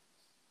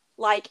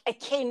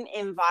akin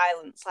in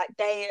violence.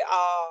 They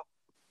are,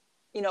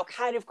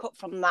 kind of cut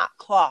from that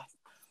cloth.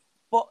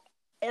 But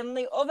on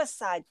the other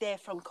side, they're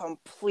from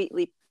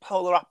completely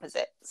polar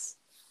opposites.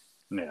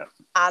 Yeah.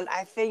 And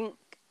I think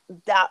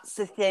that's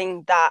the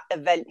thing that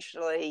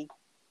eventually,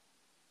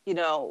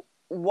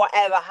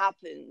 whatever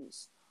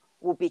happens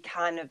will be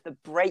kind of the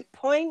break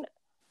point.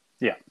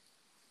 Yeah.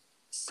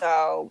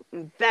 So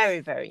I'm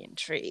very, very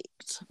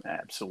intrigued.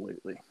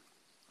 Absolutely.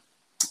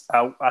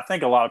 I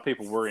think a lot of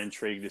people were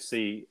intrigued to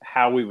see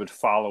how we would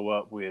follow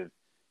up with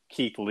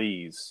Keith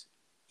Lee's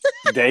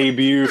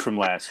debut from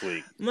last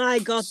week. My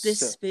God,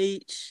 this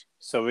speech.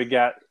 So we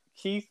got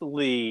Keith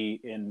Lee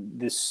in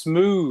this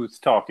smooth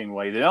talking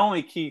way that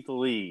only Keith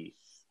Lee,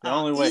 the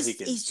only way he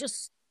can. He's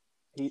just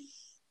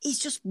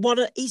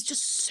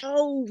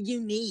so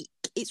unique.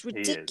 It's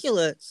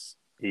ridiculous.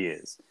 He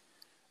is.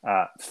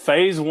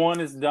 Phase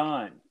 1 is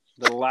done.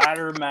 The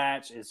ladder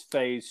match is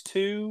phase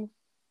 2,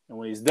 And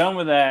when he's done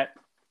with that,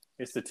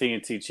 it's the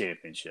TNT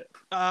Championship.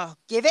 Oh,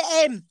 give it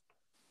him.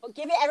 But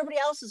give it everybody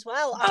else as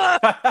well.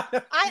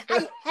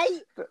 I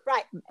hate,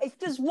 right, if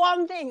there's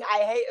one thing I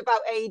hate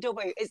about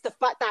AEW, it's the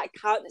fact that I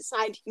can't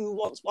decide who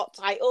wants what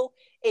title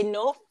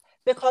enough,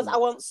 because I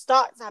want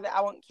Stark to have it,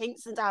 I want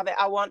Kingston to have it,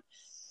 I want,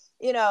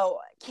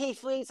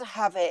 Keith Lee to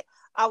have it,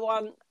 I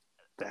want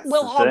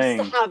Will Hobbs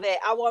to have it,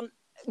 I want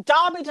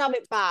Darby to have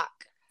it back.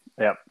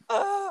 Yep.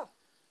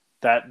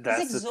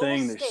 That's the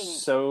thing.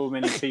 There's so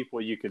many people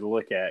you could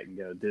look at and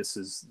go, "This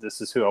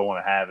is who I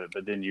want to have it."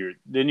 But then you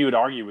would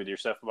argue with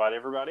yourself about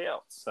everybody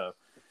else. So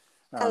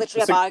I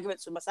literally have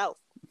arguments with myself.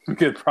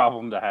 Good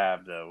problem to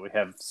have, though. We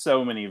have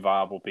so many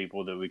viable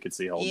people that we could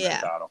see holding the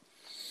title.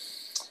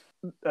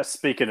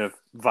 Speaking of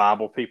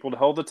viable people to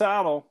hold the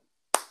title,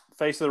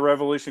 Face of the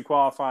Revolution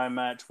qualifying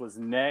match was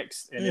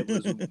next, and it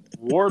was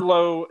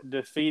Wardlow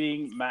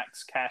defeating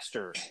Max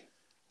Caster.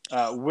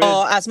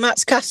 As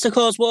Max Caster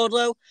calls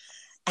Wardlow,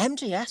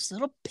 MJF's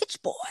little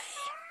bitch boy.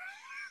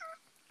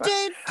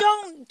 Dude,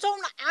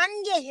 don't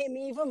anger him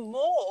even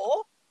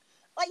more.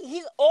 Like,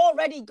 he's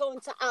already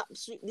going to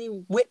absolutely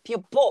whip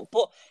your butt.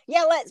 But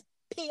yeah, let's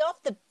pee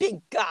off the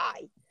big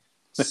guy.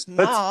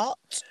 Smart.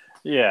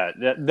 Yeah,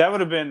 that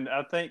would have been,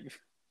 I think,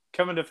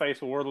 coming to face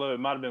Wardlow, it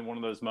might have been one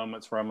of those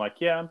moments where I'm like,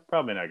 yeah, I'm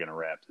probably not going to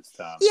rap this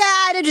time. Yeah,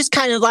 I'd have just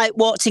kind of like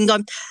walked in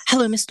going,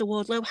 hello, Mr.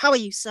 Wardlow, how are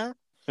you, sir?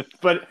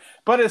 But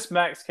it's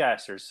Max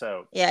Caster,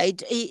 so yeah,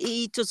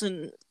 he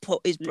doesn't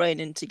put his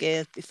brain into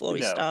gear before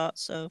he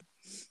starts. So,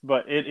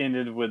 but it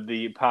ended with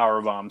the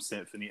Powerbomb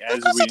Symphony,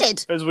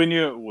 as we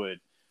knew it would.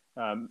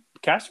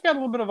 Caster got a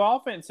little bit of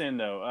offense in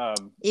though. A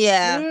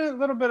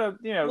little bit of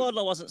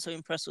Wardlow wasn't so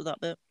impressed with that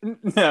bit.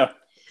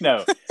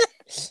 No.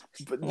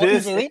 But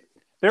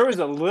there was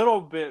a little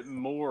bit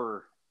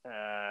more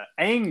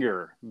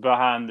anger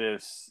behind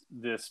this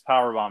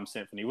Powerbomb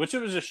Symphony, which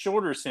it was a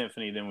shorter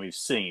symphony than we've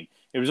seen.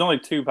 It was only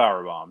 2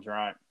 power bombs,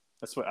 right?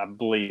 That's what I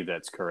believe.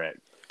 That's correct.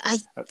 I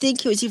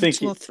think it was either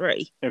 2 or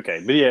 3.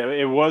 Okay, but yeah,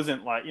 it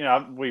wasn't like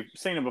we've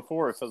seen him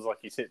before. It feels like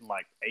he's hitting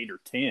like 8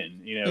 or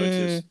 10.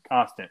 It's just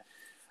constant.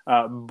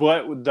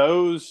 But with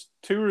those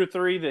 2 or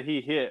 3 that he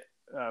hit,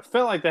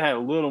 felt like they had a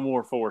little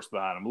more force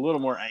behind him, a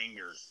little more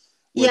anger.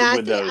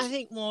 I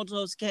think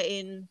Wardlow's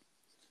getting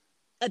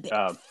a bit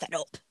fed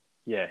up.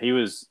 Yeah, he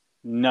was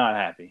not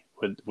happy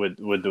with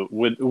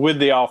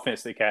the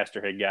offense that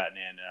Caster had gotten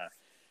in.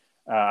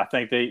 I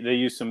think they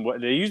used the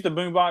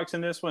boombox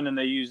in this one, and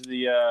they used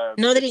the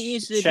no, they didn't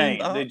use the chain.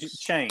 boombox.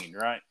 Chain,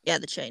 right? Yeah,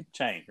 the chain.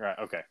 Chain, right?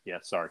 Okay, yeah.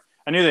 Sorry,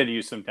 I knew they'd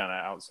use some kind of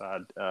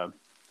outside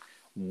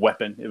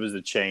weapon. It was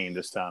the chain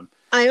this time.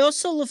 I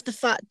also love the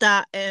fact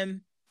that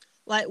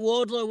like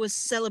Wardlow was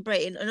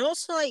celebrating, and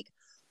also like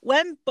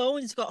when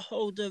Bowens got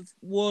hold of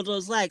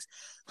Wardlow's legs,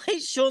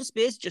 like Sean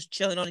Spears just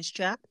chilling on his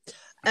chair,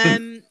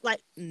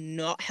 like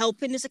not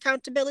helping his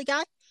accountability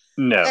guy.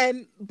 No.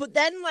 But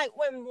then, like,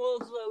 when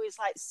Wardlow is,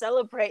 like,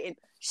 celebrating,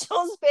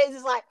 Sean Spears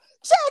is like,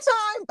 chair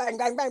time! Bang,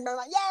 bang, bang, bang,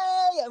 like,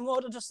 yay! And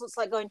Wardlow just looks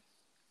like going,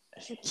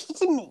 are you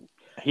kidding me?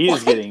 He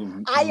is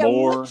getting I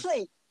more... am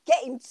literally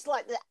getting to,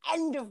 like, the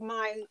end of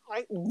my,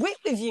 like, whip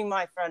with you,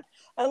 my friend.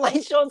 And,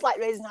 like, Sean's, like,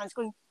 raising hands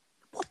going,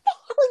 what the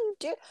hell are you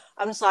doing?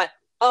 I'm just like,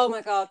 oh,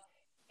 my God.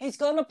 He's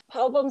going to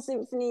Powerbomb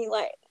Symphony,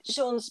 like,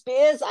 Sean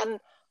Spears, and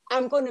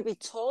I'm going to be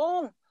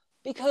torn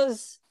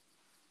because...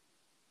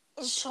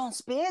 it's Sean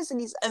Spears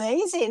and he's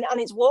amazing, and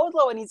it's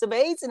Wardlow and he's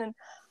amazing, and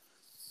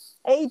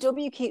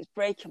AEW keeps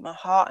breaking my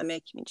heart and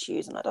making me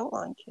choose, and I don't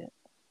like it.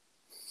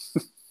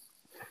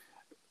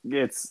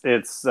 It's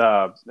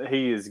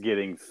he is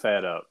getting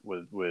fed up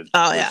with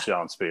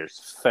Sean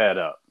Spears, fed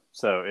up.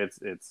 So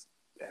it's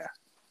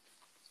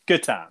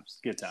good times.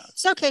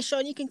 It's okay,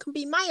 Sean. You can come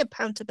be my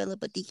accountability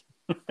buddy.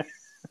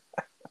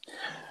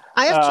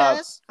 I have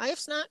chairs. I have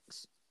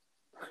snacks.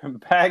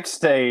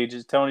 Backstage,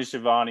 Tony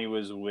Schiavone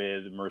was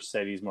with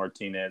Mercedes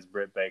Martinez,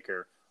 Britt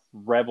Baker,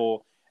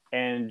 Rebel,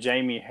 and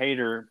Jamie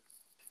Hayter.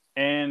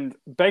 And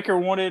Baker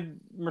wanted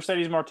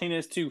Mercedes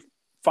Martinez to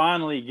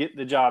finally get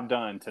the job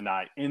done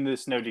tonight in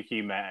this no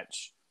DQ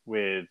match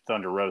with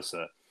Thunder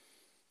Rosa.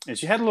 And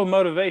she had a little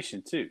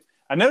motivation, too.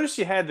 I noticed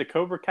she had the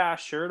Cobra Kai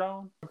shirt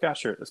on. Cobra Kai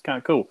shirt, that's kind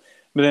of cool.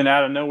 But then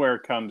out of nowhere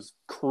comes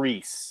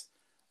Kreese.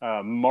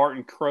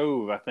 Martin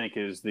Krove, I think,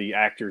 is the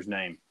actor's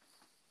name.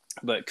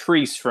 But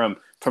Kreese from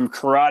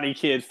Karate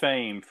Kid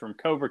fame, from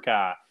Cobra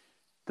Kai,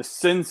 the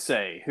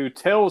sensei who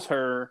tells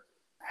her,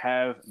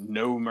 have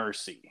no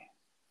mercy.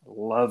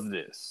 Love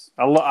this.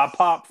 I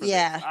popped for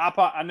this.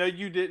 I know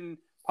you didn't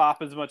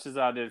pop as much as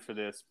I did for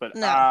this, but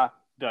no. I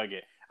dug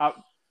it.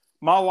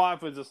 My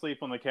wife was asleep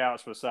on the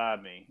couch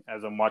beside me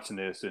as I'm watching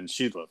this, and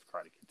she loved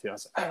Karate Kid too. I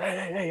said,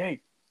 hey,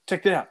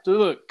 check that out.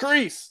 Look,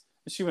 Kreese.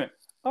 And she went,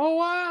 oh,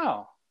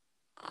 wow.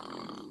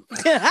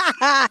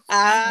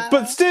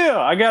 But still,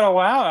 I got a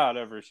wow out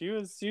of her. She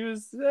was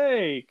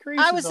hey, Kreese.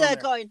 I was there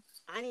going,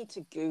 I need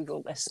to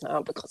Google this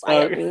now because I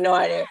have no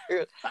idea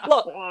who.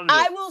 Look,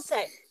 I will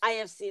say I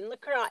have seen the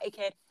Karate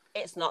Kid.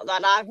 It's not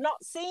that I've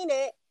not seen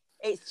it.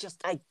 It's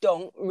just I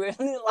don't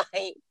really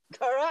like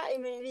karate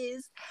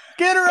movies.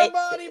 Get her a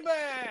body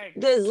bag.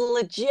 There's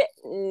legit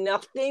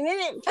nothing in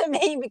it for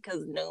me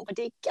because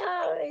nobody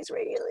cares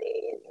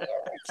really.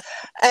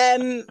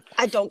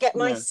 I don't get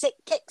my sick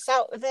kicks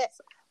out of it.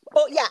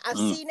 But yeah, I've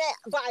seen it,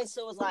 but I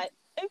still was like,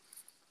 ooh.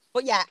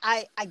 But yeah,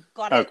 I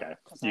got it. Okay,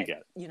 you get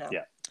it. You know.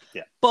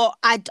 Yeah. But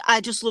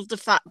I just love the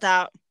fact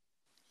that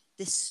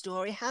this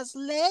story has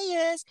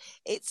layers.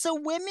 It's a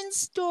women's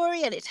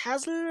story and it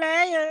has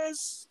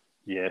layers.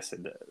 Yes,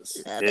 it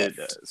does. It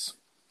does.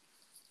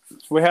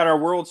 We had our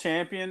world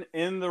champion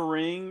in the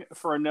ring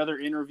for another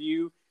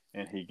interview,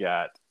 and he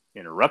got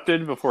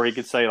interrupted before he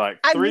could say like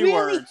 3 words.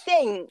 I really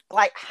think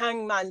like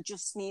Hangman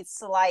just needs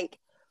to like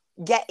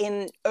get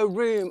in a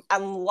room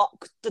and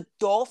lock the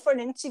door for an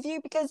interview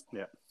because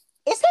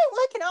it's not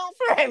working out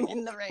for him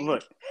in the ring.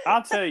 Look,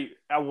 I'll tell you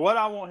what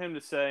I want him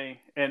to say,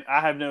 and I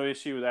have no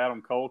issue with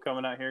Adam Cole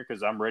coming out here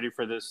because I'm ready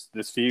for this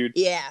feud.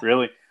 Yeah.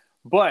 Really.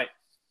 But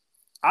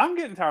I'm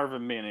getting tired of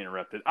him being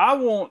interrupted. I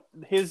want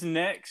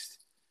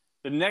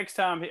the next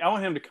time, I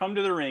want him to come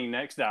to the ring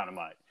next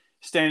Dynamite,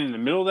 stand in the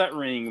middle of that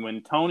ring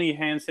when Tony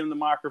hands him the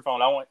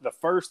microphone. I want the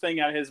first thing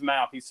out of his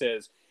mouth, he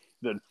says,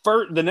 the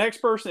next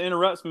person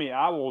interrupts me,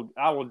 I will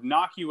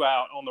knock you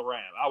out on the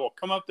ramp. I will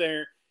come up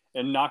there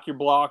and knock your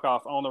block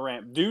off on the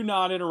ramp. Do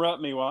not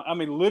interrupt me.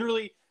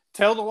 Literally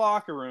tell the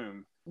locker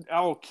room,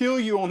 I will kill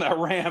you on that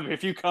ramp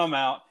if you come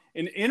out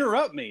and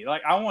interrupt me.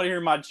 Like, I want to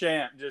hear my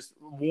champ just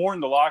warn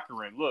the locker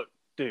room, look,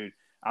 dude,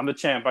 I'm the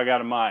champ. I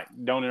got a mic.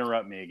 Don't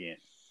interrupt me again.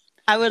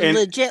 I would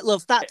legit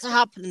love that to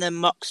happen and then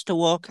Mox to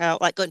walk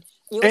out like going,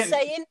 you were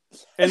saying?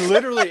 And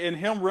literally, and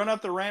him run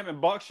up the ramp and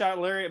buckshot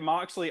Lariat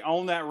Moxley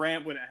on that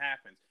ramp when it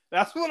happens.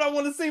 That's what I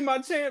want to see my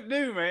champ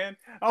do, man.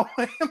 I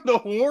want him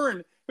to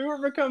warn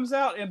whoever comes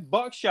out and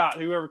buckshot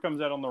whoever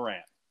comes out on the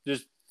ramp.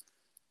 Just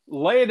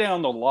lay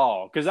down the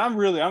law because I'm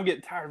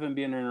getting tired of him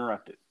being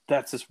interrupted.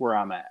 That's just where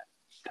I'm at.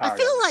 I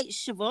feel like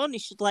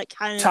Shivani should like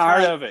kind of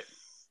tired of it.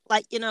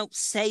 Like,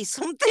 say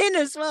something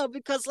as well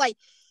because like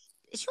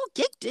it's your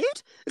gig, dude.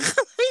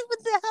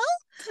 What the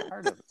hell?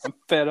 Tired of it. I'm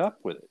fed up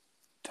with it.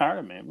 Tired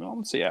of it, man. We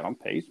want to see Adam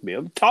Page be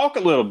able to talk a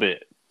little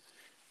bit.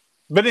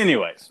 But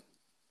anyways,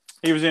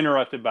 he was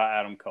interrupted by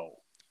Adam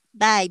Cole.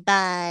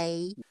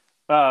 Bye.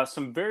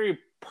 Some very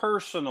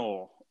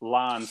personal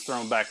lines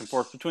thrown back and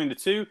forth between the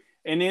two.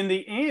 And in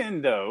the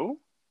end, though,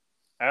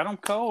 Adam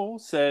Cole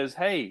says,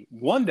 hey,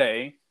 one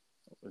day,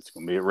 it's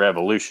going to be a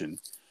revolution.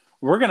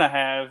 We're going to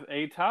have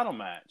a title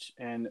match.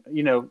 And,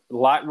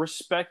 like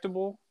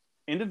respectable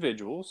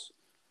individuals,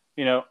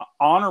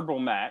 honorable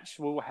match.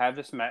 We'll have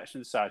this match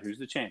and decide who's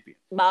the champion.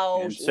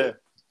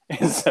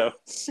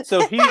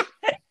 So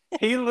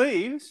he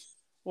leaves,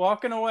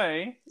 walking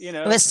away. With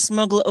a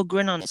smug little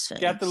grin on his face.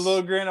 Got the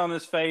little grin on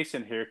his face,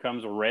 and here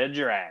comes Red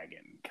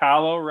Dragon,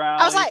 Kyle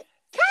O'Reilly. I was like,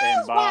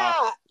 Kyle's back.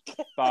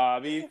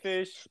 Bobby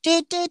Fish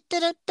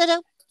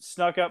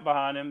snuck up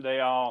behind him. They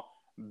all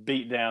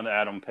beat down to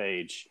Adam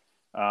Page.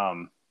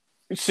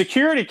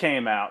 Security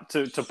came out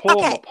to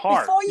pull them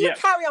apart. Before you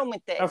carry on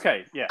with this,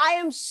 I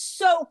am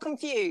so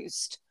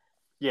confused.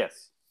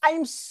 Yes. I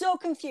am so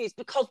confused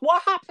because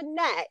what happened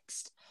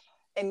next,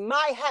 in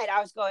my head,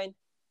 I was going,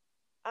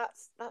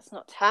 that's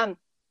not 10.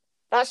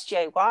 That's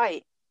Jay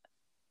White.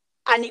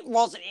 And it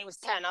wasn't. It was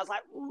 10. I was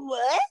like,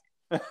 what?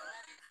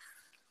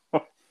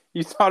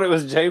 You thought it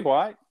was Jay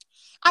White?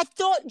 I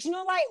thought,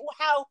 like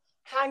how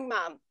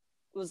Hangman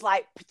was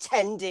like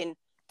pretending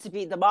to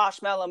be the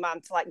Marshmallow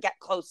Man to like get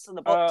close to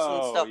the box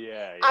and stuff.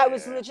 I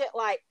was legit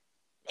like,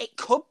 it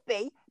could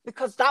be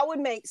because that would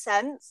make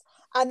sense.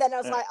 And then I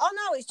was like, oh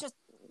no, it's just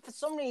for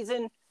some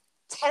reason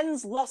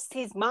 10's lost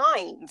his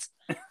mind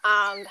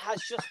and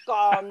has just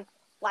gone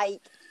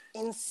like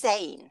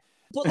insane.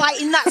 But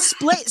like in that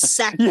split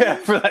second,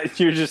 for that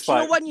you're just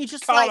like when you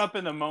just caught up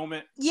in the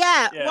moment.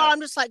 Yeah. Well,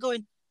 I'm just like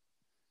going,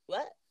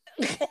 what?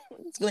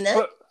 What's going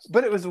on?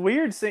 But it was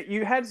weird.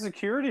 You had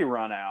security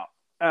run out.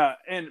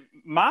 And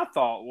my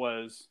thought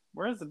was,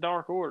 where's the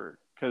Dark Order?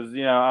 Because,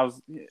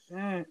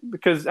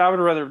 because I would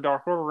rather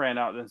Dark Order ran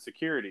out than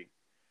security.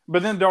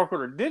 But then Dark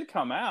Order did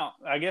come out.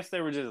 I guess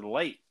they were just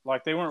late.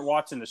 Like they weren't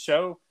watching the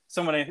show.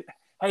 Somebody,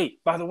 hey,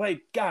 by the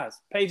way, guys,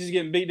 Paige is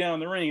getting beat down in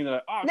the ring. And they're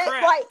like, oh,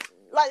 crap.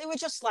 Like they were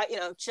just like,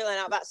 chilling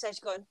out backstage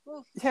going,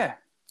 ooh. Yeah,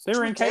 they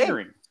were in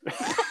catering.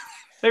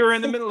 They were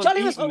in the middle of Johnny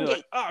eating. Was hungry.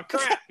 Like, oh,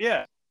 crap,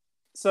 yeah.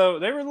 So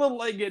they were a little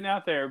late getting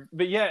out there.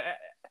 But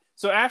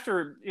so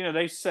after,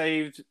 they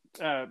saved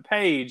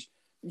Paige,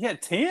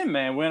 Tim,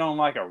 man, went on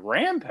like a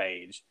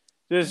rampage.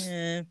 Just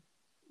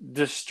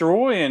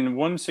destroying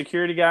one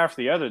security guy for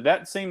the other.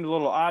 That seemed a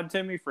little odd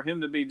to me for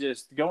him to be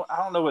just going. I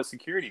don't know what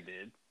security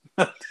did.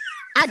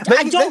 I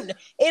don't.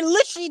 It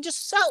literally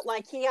just felt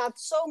like he had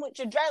so much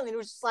adrenaline. It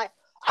was just like,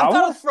 I'm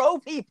going to throw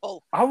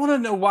people. I want to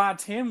know why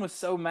Tim was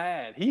so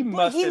mad. He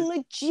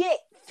legit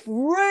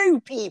threw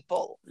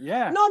people.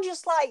 Yeah. Not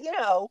just like,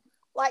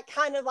 like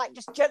kind of like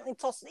just gently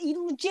tossed. He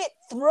legit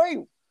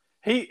threw.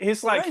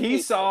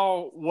 He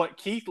saw what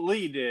Keith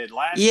Lee did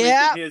last week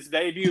in his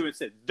debut and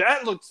said,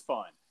 that looks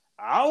fun.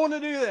 I want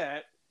to do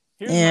that.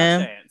 Here's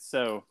my chance.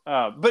 So,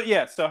 but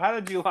yeah. So, how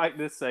did you like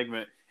this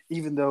segment?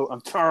 Even though I'm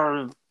tired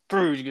of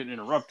Bruce getting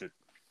interrupted.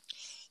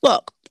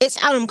 Look,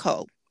 it's Adam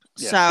Cole.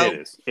 Yeah,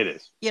 so it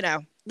is. You know,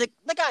 the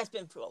guy's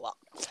been through a lot.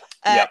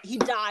 He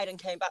died and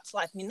came back to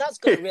life. I mean, that's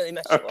going to really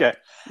mess you up. Okay,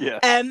 yeah.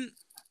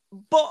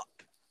 But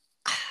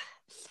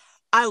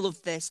I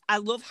love this. I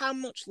love how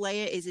much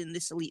Leia is in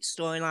this Elite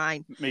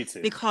storyline. Me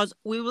too. Because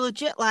we were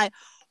legit like,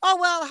 oh,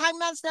 well,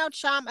 Hangman's now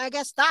champ. I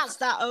guess that's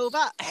that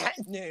over.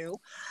 No.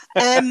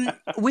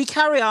 We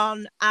carry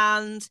on,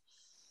 and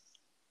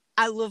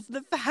I love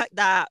the fact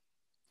that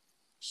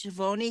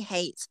Schiavone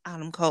hates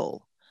Adam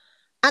Cole.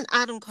 And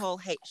Adam Cole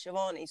hates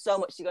Schiavone so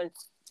much. He's going,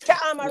 get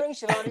out of my ring,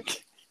 Schiavone.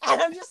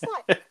 And I'm just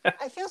like,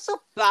 I feel so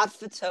bad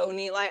for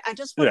Tony. Like, I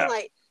just want to,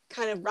 like,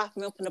 kind of wrap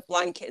him up in a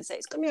blanket and say,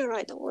 it's going to be all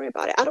right. Don't worry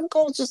about it. Adam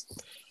Cole's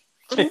just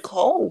Adam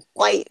Cole.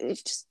 Like,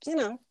 it's just, you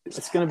know.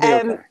 It's going to be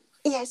okay.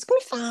 Yeah, it's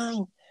going to be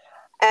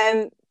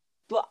fine.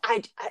 But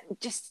I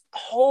just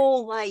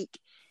whole, like,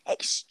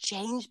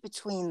 exchange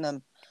between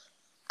them.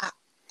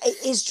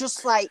 It is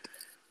just, like,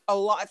 a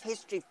lot of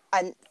history.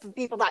 And for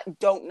people that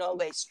don't know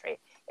the history,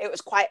 it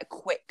was quite a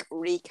quick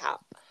recap.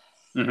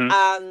 Mm-hmm.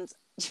 And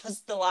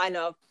just the line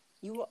of,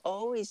 you were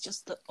always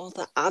just the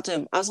other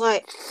Adam. I was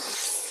like,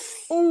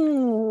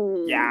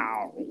 ooh.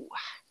 Yeah.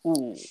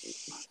 Ooh.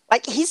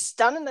 Like, he's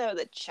standing there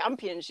with a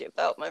championship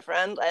belt, my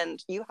friend,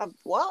 and you have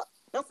what?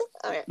 Nothing?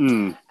 Okay.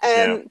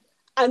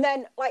 And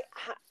then, like,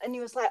 and he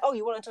was like, oh,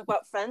 you want to talk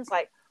about friends?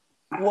 Like,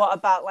 what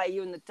about, like,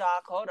 you and the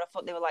Dark Order? I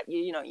thought they were, like,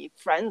 you know, your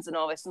friends and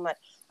all this. And, like,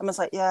 I was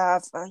like, yeah,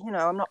 you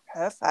know, I'm not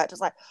perfect.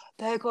 It's like,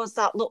 there goes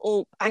that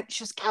little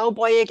anxious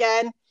cowboy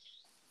again.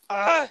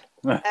 I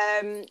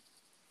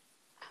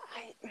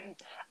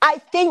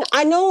think,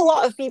 I know a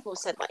lot of people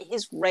said, like,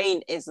 his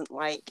reign isn't,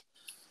 like,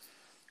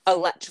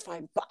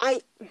 electrifying.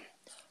 But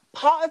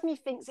part of me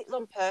thinks it's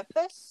on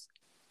purpose.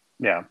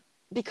 Yeah.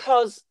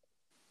 Because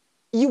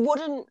you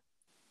wouldn't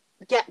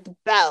get the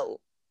belt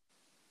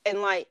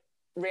in, like,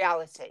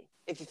 reality,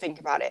 if you think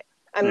about it.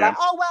 And like,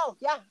 oh, well,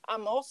 yeah,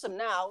 I'm awesome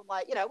now.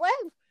 Like, you know, well,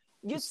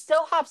 you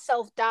still have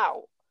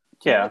self-doubt.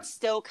 Yeah. It's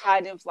still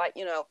kind of like,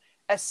 you know,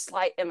 a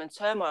slight inner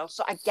turmoil.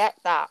 So I get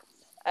that.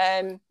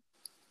 I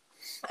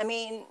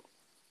mean,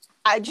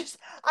 I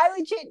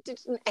legit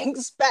didn't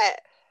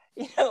expect,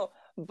 you know,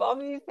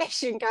 Bobby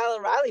Fish and Kyle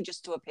O'Reilly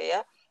just to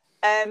appear.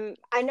 And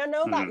I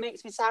know that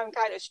makes me sound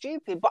kind of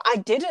stupid, but I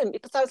didn't,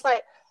 because I was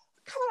like,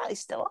 Kyle O'Reilly's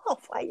still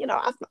off. Like, you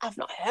know, I've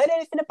not heard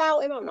anything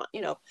about him. I'm not,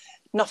 you know,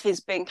 nothing's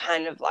been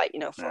kind of like, you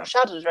know,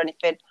 foreshadowed or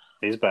anything.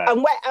 He's back.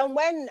 And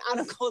when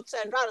Adam Cole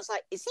turned around, I was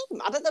like, is he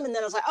mad at them? And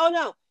then I was like, oh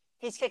no,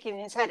 he's kicking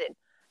his head in.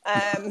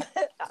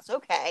 That's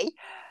okay.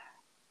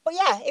 But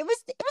yeah, it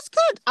was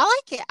good. I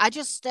like it. I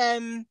just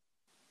Adam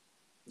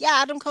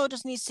Cole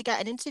just needs to get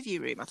an interview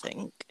room, I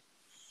think.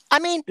 I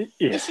mean,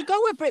 you should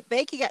go where Britt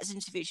Baker gets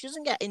interviewed. She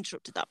doesn't get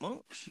interrupted that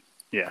much.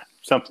 Yeah,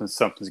 something's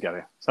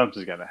gotta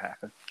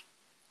happen.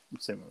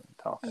 Let's see what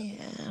we're talking.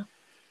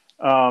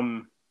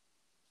 Yeah.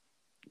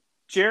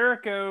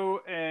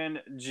 Jericho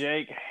and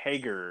Jake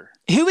Hager,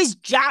 who is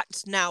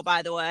jacked now,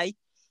 by the way.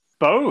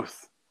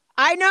 Both.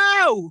 I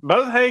know.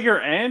 Both Hager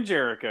and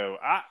Jericho.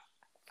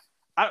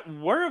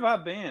 Where have I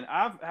been?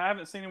 I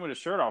haven't seen him with his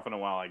shirt off in a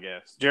while, I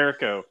guess.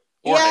 Jericho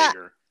or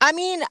Hager. I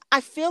mean, I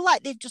feel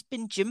like they've just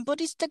been gym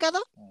buddies together.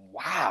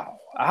 Wow.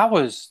 I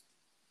was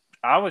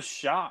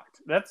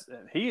shocked.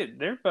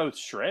 They're both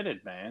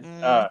shredded,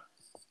 man.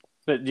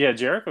 But yeah,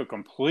 Jericho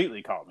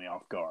completely caught me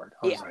off guard.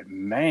 I was like,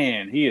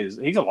 man, he's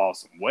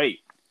lost some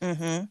weight.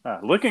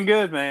 Mm-hmm. Looking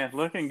good, man.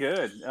 Looking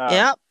good.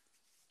 Yep.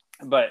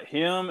 But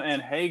him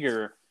and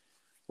Hager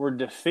were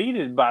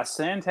defeated by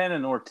Santana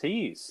and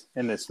Ortiz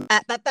in this.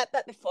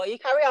 But before you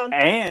carry on,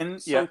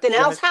 and something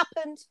else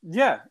happened.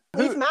 Yeah,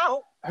 leave him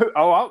out.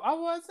 I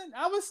wasn't.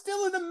 I was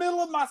still in the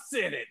middle of my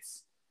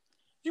sentence.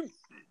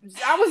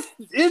 I was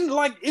in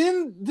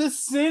the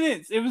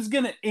sentence. It was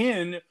gonna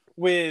end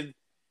with.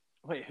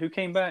 Wait, who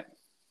came back?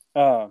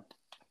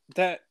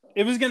 That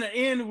it was gonna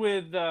end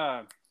with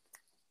that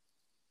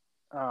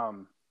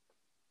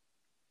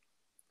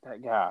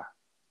guy.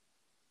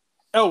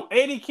 Oh,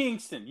 Eddie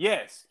Kingston.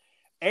 Yes.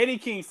 Eddie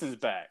Kingston's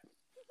back.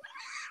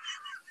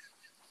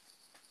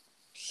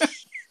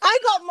 I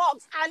got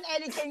Mox and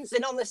Eddie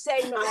Kingston on the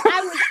same night.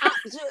 I was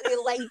absolutely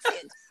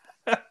elated.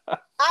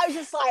 I was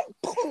just like,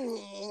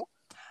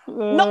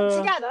 not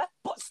together,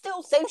 but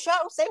still, same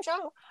show.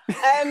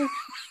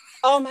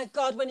 Oh my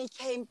God, when he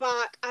came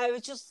back, I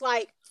was just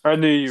like, I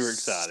knew you were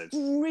excited.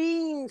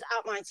 Screamed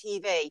at my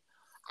TV.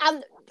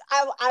 And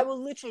I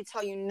will literally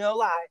tell you no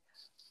lie.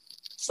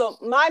 So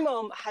my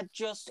mum had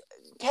just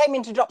came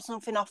in to drop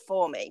something off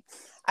for me.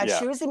 And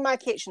she was in my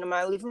kitchen, and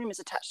my living room is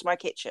attached to my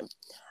kitchen.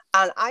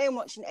 And I am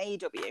watching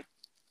AEW.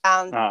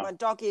 And my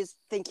dog is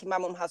thinking my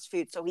mum has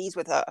food, so he's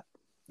with her.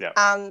 Yeah.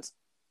 And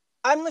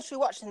I'm literally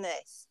watching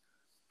this.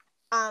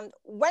 And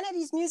when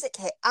Eddie's music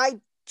hit, I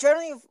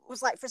generally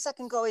was like, for a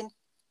second going,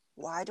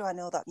 why do I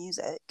know that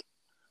music?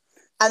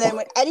 And then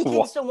when Eddie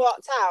Kingston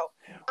walked out,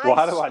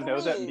 why do I know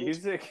that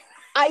music?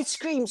 I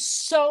screamed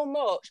so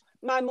much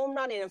my mum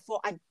ran in and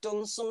thought I'd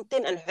done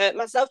something and hurt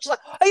myself. She's like,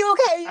 "Are you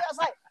okay?" I was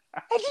like,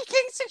 "Eddie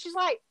Kingston." She's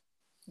like,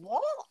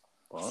 "What?"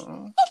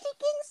 Eddie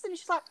Kingston.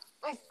 She's like,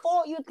 "I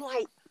thought you'd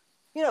like,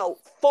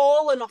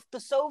 fallen off the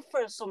sofa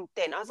or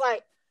something." I was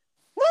like,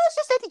 "No, it's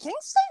just Eddie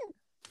Kingston."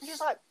 And she's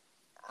like,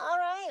 "All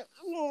right."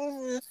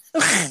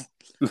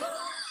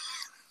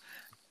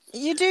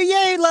 You do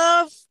you,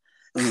 love.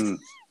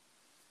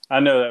 I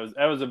know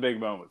that was a big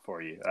moment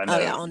for you. I know.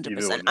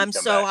 100%. I'm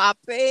so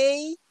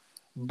happy.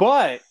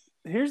 But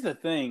here's the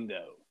thing,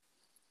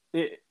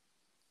 though.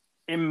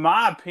 In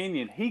my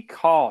opinion, he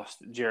cost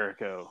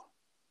Jericho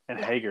and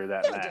Hager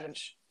that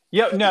match.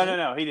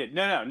 No, he didn't.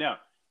 No.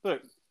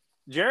 Look,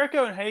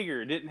 Jericho and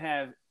Hager didn't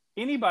have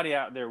anybody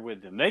out there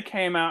with them. They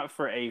came out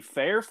for a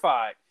fair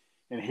fight,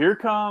 and here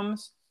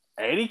comes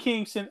Eddie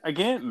Kingston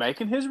again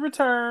making his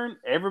return.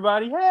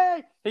 Everybody,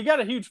 hey, he got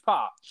a huge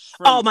pop.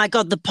 Oh my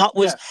God, the pop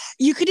was. Yeah,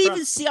 you could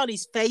even see on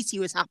his face he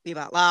was happy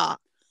about that.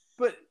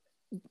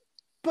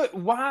 But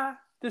why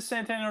does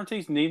Santana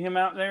Ortiz need him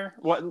out there?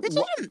 What? They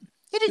didn't.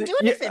 He didn't do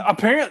anything. Yeah,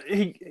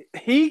 apparently,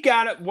 he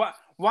got it.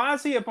 Why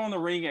is he up on the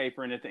ring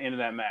apron at the end of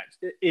that match?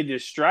 It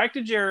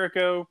distracted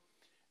Jericho.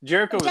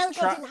 Jericho didn't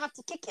have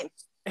to kick him.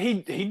 He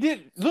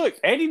did. Look,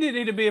 Eddie didn't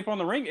need to be up on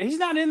the ring. He's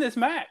not in this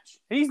match.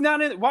 He's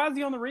not in. Why is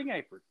he on the ring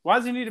apron? Why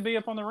does he need to be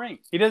up on the ring?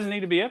 He doesn't need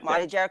to be up there. Why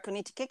did Jericho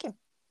need to kick him?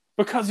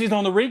 Because he's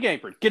on the ring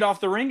apron. Get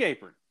off the ring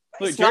apron.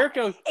 Look,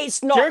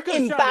 it's not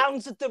in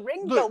bounds at the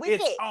ring, though, is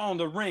it? It's on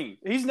the ring.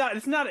 He's not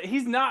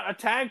a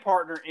tag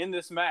partner in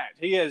this match.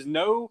 He has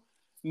no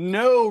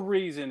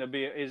reason to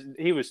be.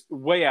 He was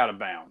way out of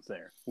bounds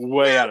there.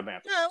 Out of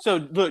bounds. No. So,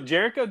 look,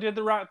 Jericho did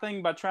the right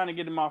thing by trying to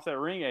get him off that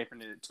ring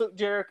apron. It took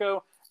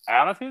Jericho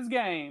out of his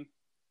game.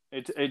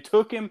 It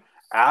took him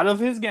out of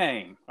his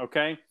game.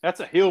 Okay,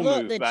 that's a heel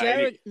move by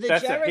Eddie.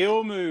 That's a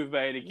heel move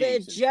by Eddie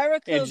Kingston.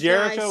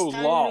 Jericho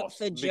lost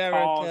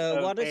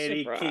because of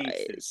Eddie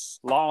Kingston.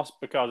 Lost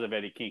because of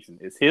Eddie Kingston.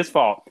 It's his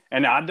fault,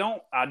 and I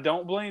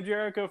don't blame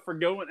Jericho for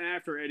going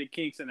after Eddie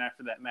Kingston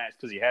after that match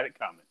because he had it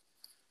coming.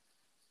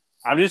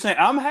 I'm just saying,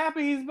 I'm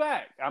happy he's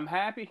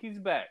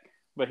back.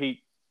 But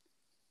he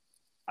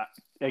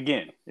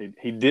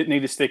didn't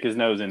need to stick his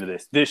nose into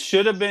this. This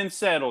should have been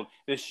settled.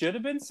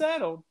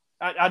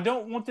 I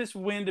don't want this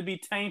win to be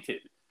tainted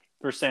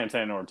for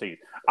Santana Ortiz.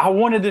 I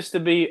wanted this to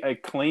be a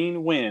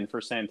clean win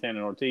for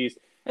Santana Ortiz.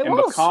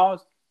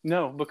 Because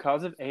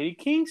of Eddie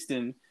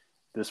Kingston,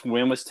 this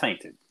win was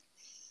tainted.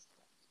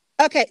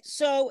 Okay,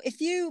 so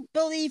if you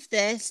believe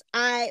this,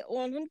 I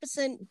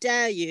 100%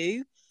 dare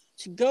you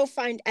to go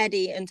find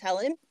Eddie and tell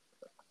him.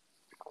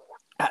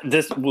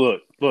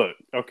 Look,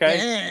 okay?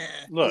 Yeah,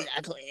 look,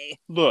 exactly.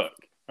 Look,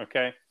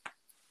 okay?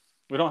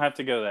 We don't have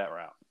to go that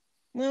route.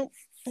 Well,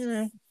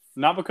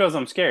 Not because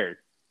I'm scared.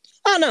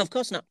 Oh, no, of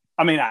course not.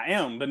 I mean, I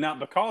am, but not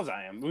because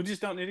I am. We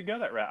just don't need to go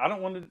that route. I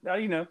don't want to,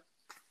 I don't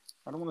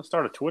want to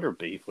start a Twitter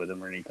beef with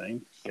him or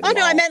anything. Oh,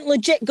 no, I meant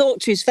legit go up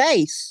to his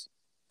face.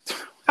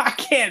 I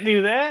can't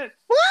do that.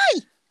 Why?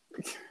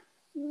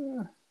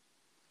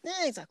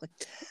 Yeah, exactly.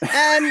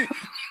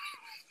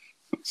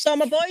 So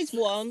my boys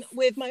won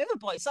with my other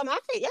boys, so I'm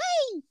happy.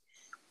 Yay!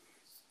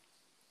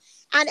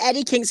 And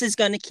Eddie Kingston's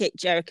going to kick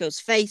Jericho's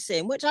face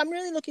in, which I'm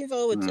really looking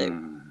forward to.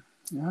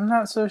 I'm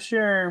not so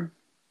sure.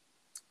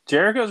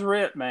 Jericho's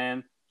ripped,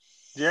 man.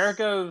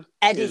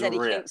 Eddie's Eddie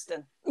ripped.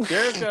 Kingston.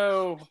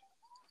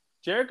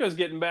 Jericho's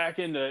getting back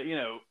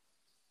into,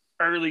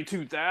 early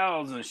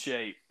 2000s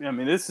shape. I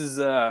mean, this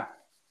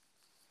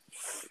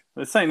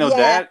ain't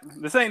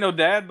no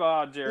dad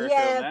bod Jericho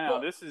now.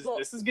 This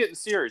is getting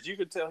serious. You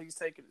could tell he's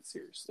taking it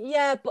seriously.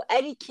 Yeah, but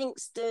Eddie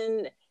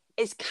Kingston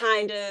is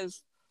kind of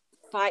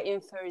fighting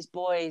for his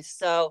boys,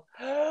 so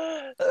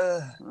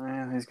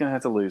man, he's gonna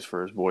have to lose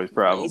for his boys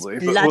probably.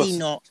 He's bloody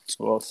not.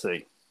 We'll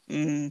see.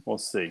 Mm-hmm. We'll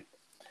see.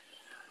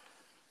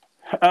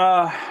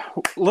 A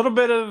little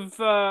bit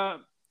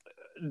of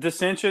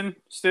dissension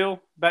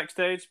still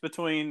backstage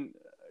between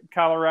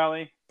Kyle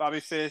O'Reilly, Bobby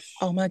Fish.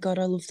 Oh my God,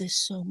 I love this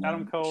so much.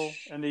 Adam Cole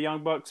and the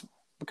Young Bucks,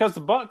 because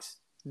the Bucks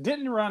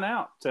didn't run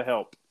out to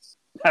help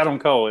Adam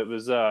Cole. It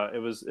was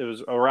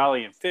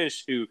O'Reilly and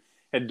Fish who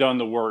had done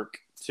the work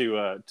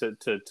to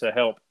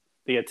help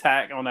the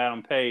attack on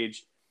Adam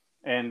Page,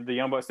 and the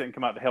Young Bucks didn't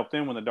come out to help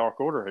them when the Dark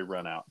Order had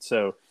run out.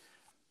 So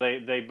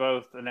they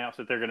both announced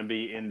that they're going to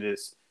be in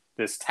this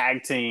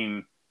tag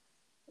team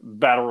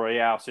battle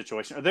royale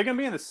situation. Are they going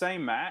to be in the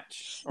same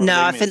match?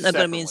 No, I think they're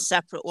going to be in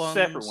separate ones.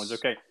 Separate ones,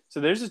 okay. So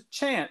there's a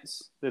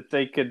chance that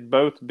they could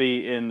both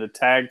be in the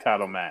tag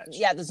title match.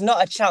 Yeah, there's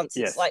not a chance.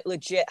 Yes. It's like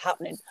legit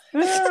happening.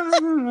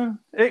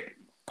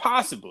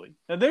 Possibly.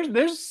 Now,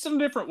 there's some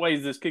different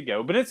ways this could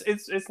go, but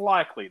it's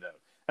likely though.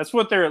 That's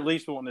what they're at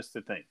least wanting us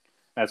to think.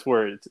 That's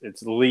where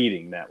it's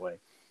leading that way.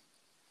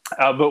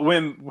 But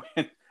when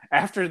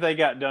after they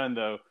got done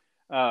though,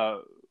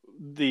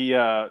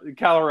 the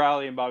Kyle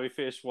O'Reilly and Bobby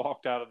Fish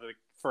walked out of the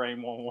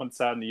frame on one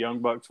side, and the Young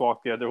Bucks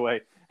walked the other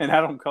way, and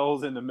Adam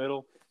Cole's in the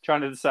middle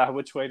trying to decide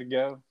which way to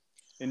go.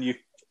 And you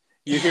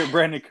hear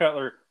Brandon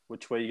Cutler,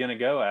 which way you gonna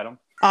go, Adam?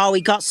 Oh,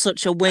 he got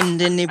such a win,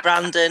 didn't he,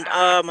 Brandon?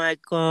 Oh my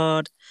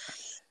God.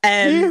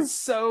 He is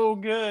so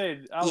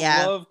good.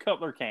 I love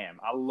Cutler Cam.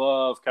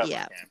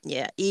 Cam.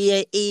 Yeah.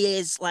 He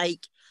is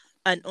like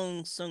an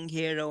unsung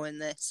hero in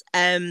this.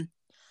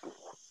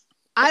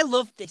 I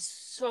love this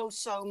so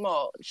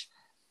much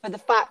for the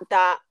fact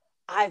that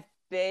I've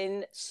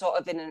been sort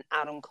of in an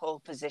Adam Cole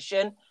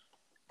position.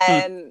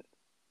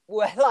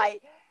 Where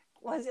like,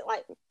 was it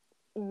like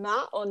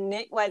Matt or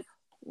Nick went,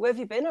 "Where have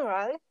you been,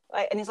 O'Reilly?"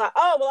 Like, and he's like,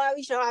 "Oh, well, I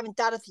haven't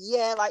dad for a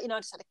year. Like, I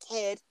just had a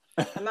kid."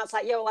 And Matt's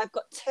like, "Yeah, well, I've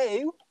got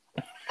 2."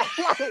 And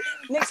like,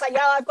 Nick's like,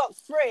 "Yeah, I've got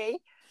 3."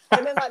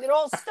 And then like they're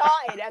all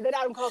started, and then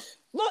Adam goes,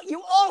 "Look,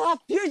 you all have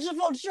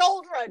beautiful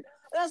children."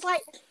 And I was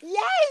like,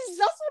 "Yes,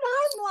 that's what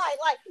I'm like.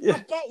 Like, I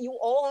get you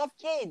all have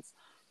kids.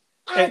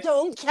 I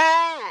don't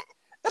care."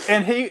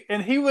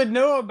 and he would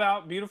know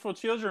about beautiful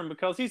children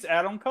because he's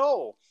Adam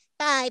Cole.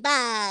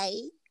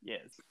 Bye.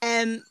 Yes.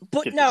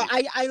 But no,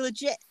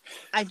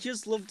 I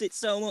just loved it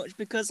so much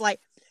because like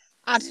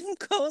Adam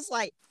Cole's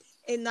like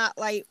in that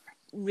like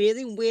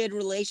really weird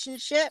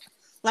relationship,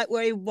 like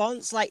where he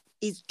wants like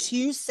his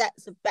 2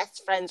 sets of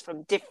best friends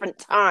from different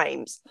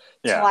times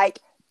to like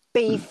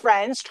be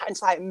friends, trying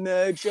to like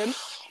merge them,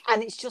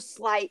 and it's just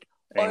like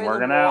oil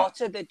and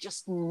water. They're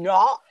just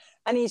not,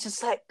 and he's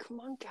just like, "Come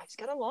on, guys,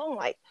 get along,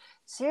 like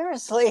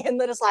seriously," and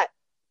they're just like,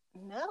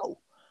 "No."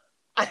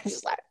 I'm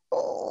just like,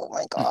 oh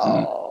my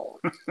god.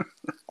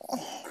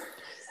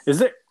 Is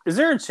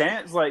there a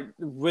chance, like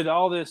with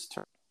all this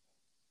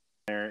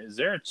there, is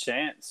there a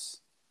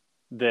chance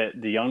that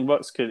the Young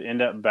Bucks could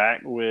end up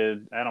back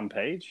with Adam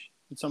Page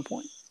at some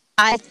point?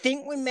 I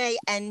think we may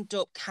end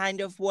up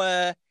kind of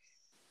where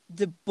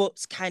the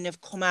Bucks kind of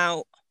come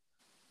out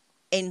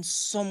in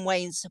some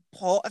way in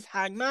support of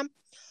Hangman,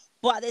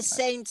 but at the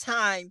same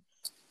time,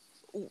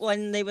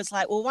 when they was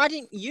like, "Well, why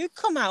didn't you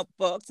come out,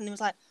 Bucks?" and he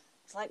was like,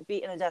 "It's like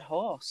beating a dead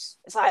horse."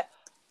 It's like,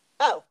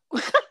 oh,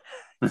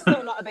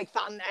 still not a big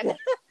fan then.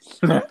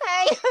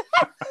 Okay.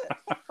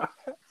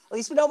 At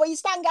least we know where you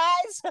stand,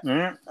 guys.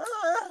 Yeah.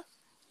 Wow.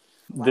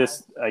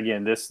 This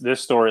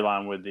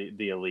storyline with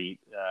the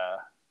Elite,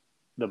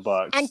 the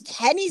Bucks, and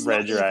Kenny's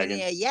Red not Dragon. Even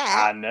here yet.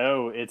 I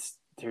know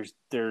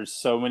there's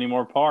so many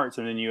more parts,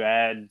 and then you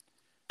add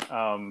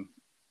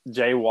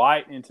Jay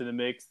White into the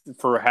mix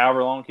for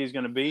however long he's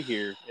going to be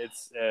here.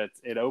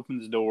 It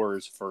opens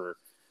doors for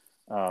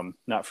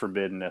not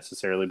forbidden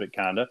necessarily, but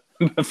kind of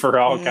for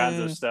all kinds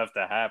of stuff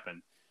to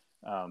happen.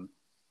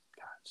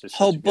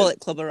 Whole Bullet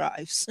Club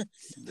arrives.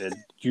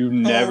 You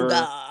never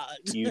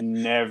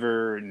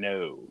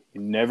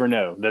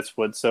know. That's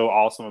what's so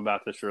awesome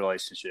about this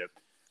relationship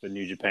with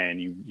New Japan.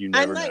 You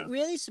never know. I'm like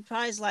really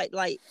surprised, like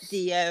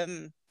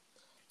the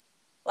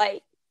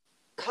like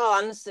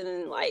Carl Anderson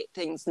and like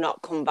things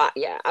not come back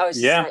yet. I was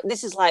just like,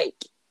 this is like,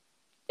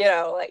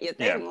 like your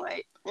thing,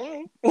 like.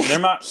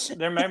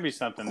 There may be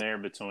something there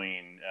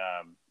between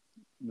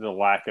the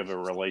lack of a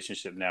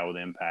relationship now with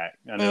Impact.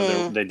 I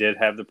know they did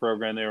have the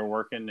program they were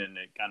working, and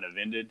it kind of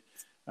ended.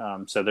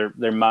 So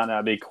there might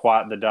not be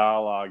quite the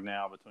dialogue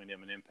now between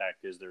them and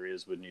Impact as there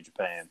is with New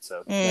Japan.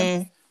 So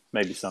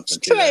maybe something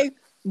it's to true, that.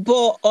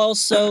 But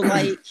also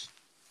like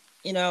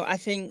I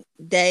think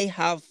they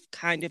have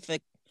kind of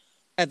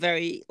a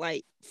very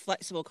like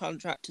flexible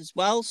contract as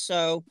well.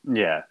 So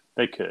yeah,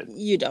 they could.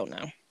 You don't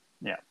know.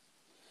 Yeah.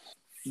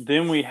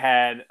 Then we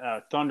had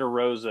Thunder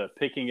Rosa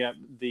picking up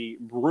the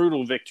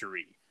brutal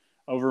victory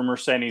over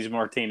Mercedes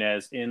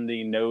Martinez in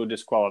the no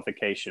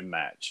disqualification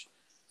match.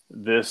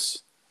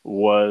 This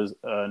was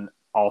an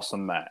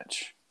awesome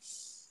match.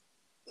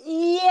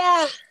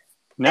 Yeah.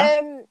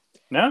 No?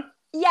 No?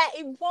 Yeah,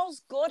 it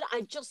was good.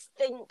 I just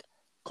think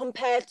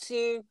compared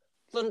to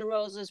Thunder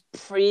Rosa's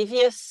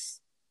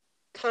previous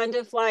kind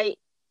of like,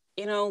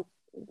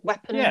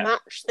 weapon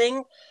match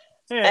thing.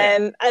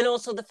 Yeah. And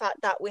also the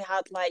fact that we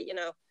had like,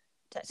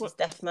 Texas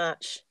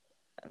Deathmatch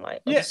and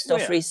like other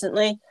stuff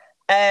recently.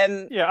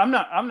 I'm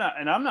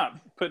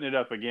not putting it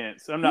up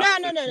against. I'm not.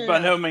 No. By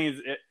no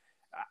means.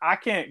 I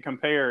can't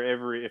compare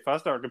if I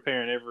start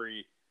comparing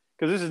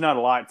because this is not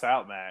a lights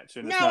out match,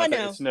 and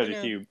it's no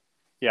DQ.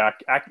 Yeah,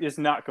 it's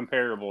not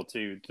comparable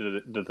to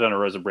the Thunder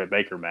Rosa Britt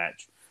Baker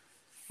match.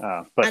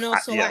 But and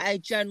also, I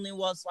generally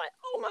was like,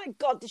 "Oh my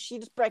god, did she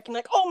just break a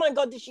neck? Oh my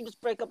god, did she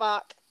just break a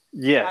back?"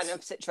 Yes, kind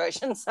of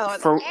situation. So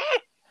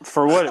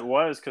for what it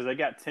was, because they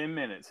got 10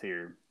 minutes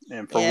here,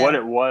 and for what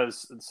it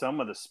was, some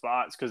of the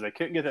spots, because they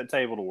couldn't get that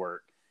table to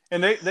work,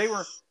 and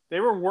they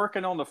were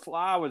working on the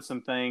fly with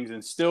some things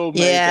and still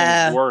made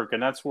things work,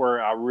 and that's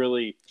where I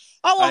really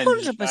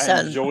 100%. I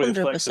enjoy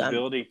the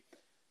flexibility.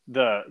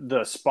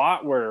 The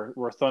spot where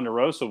Thunder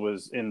Rosa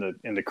was in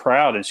the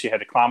crowd and she had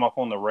to climb up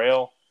on the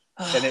rail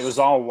and it was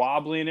all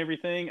wobbly and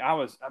everything.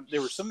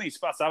 There were so many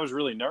spots I was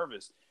really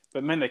nervous,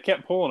 but man, they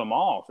kept pulling them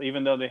off,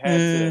 even though they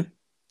had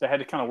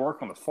to kind of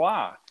work on the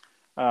fly.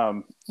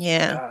 And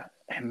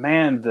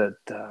man, the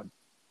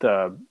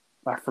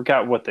I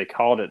forgot what they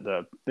called it.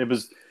 It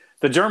was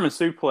the German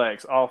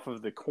suplex off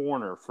of the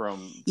corner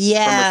from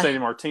Mercedes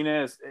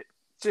Martinez. It,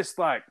 just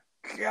like,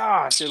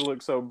 gosh, it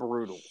looked so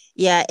brutal.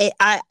 Yeah,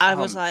 I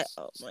was like,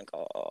 oh my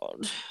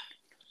god,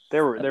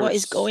 what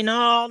is going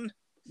on?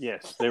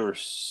 Yes, there were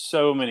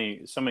so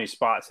many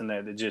spots in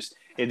there that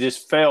it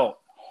just felt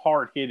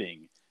hard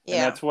hitting. And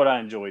that's what I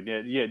enjoyed.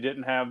 It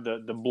didn't have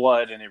the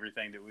blood and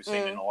everything that we've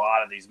seen in a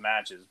lot of these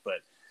matches,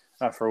 but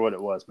for what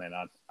it was, man,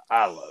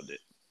 I loved it.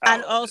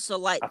 And also,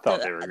 like,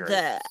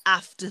 the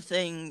after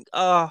thing.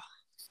 Oh,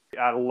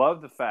 I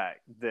love the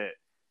fact that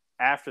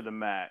after the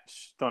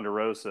match, Thunder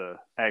Rosa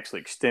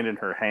actually extended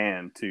her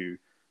hand to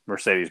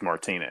Mercedes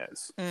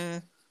Martinez.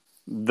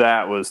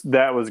 That was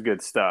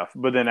good stuff.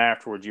 But then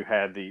afterwards, you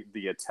had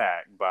the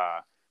attack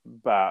by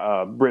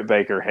Britt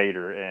Baker,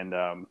 Hayter,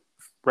 and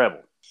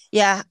Rebel.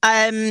 Yeah,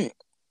 I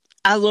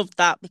loved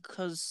that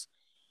because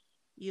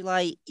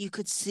you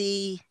could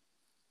see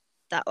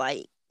that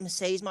like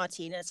Mercedes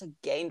Martinez had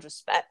gained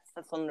respect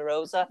for Thunder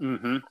Rosa,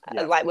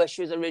 like where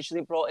she was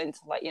originally brought in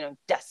to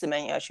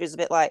decimate her. She was a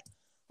bit like,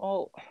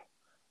 oh,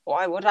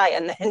 why would I?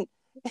 And then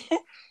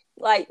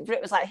like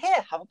Britt was like,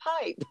 here, have a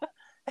pipe,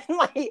 and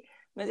like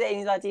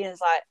Mercedes Martinez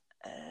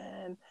like,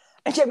 and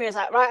Jimmy was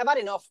like, right, I've had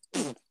enough.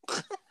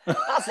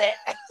 That's it.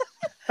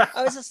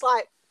 I was just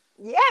like,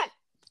 yeah.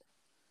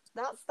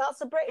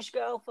 That's a British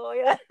girl for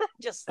you.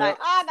 Just like,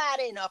 I've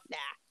had enough now.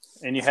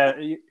 And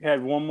you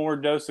had one more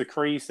dose of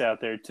Kreese out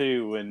there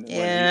too. When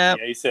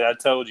he said, "I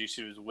told you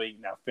she was weak.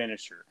 Now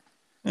finish her."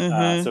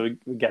 So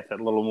we got that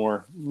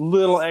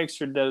little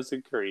extra dose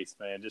of Kreese,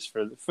 man, just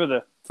for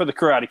the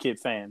Karate Kid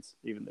fans,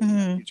 even though you're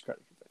not a huge Karate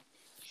Kid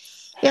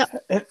fan.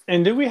 Yeah.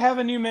 And do we have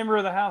a new member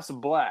of the House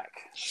of Black?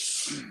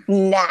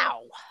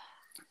 Now.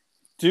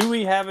 Do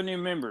we have a new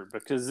member?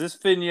 Because this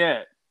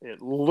vignette,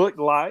 it looked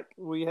like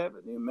we have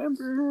a new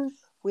member.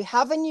 We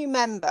have a new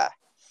member.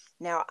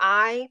 Now,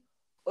 I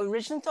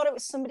originally thought it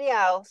was somebody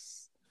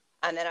else,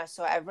 and then I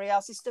saw everybody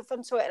else's stuff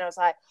on Twitter, and I was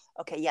like,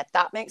 okay, yeah,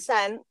 that makes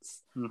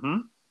sense.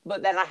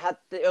 But then I had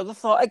the other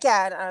thought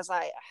again, and I was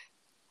like,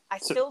 I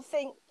still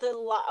think the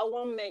latter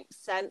one makes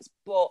sense,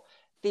 but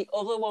the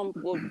other one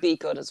would be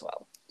good as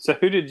well. So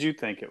who did you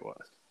think it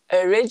was?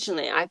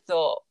 Originally, I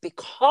thought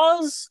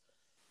because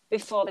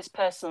before this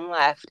person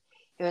left,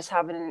 he was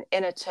having an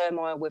inner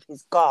turmoil with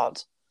his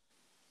god,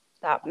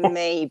 that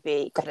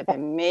maybe could have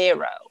been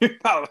Miro.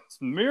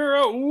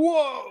 Miro?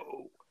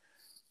 Whoa!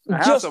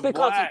 Just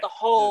because of the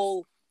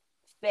whole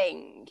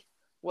thing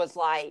was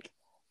like,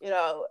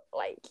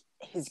 like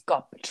his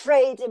god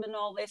betrayed him and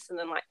all this, and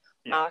then like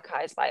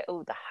Malachi's like,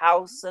 oh, the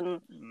house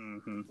and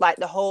like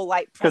the whole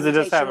like because it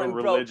does have a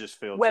religious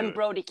feel when to it.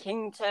 Brody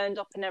King turned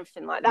up and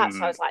everything like that.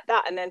 So I was like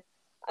that, and then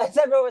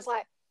everyone was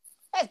like,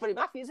 "There's Buddy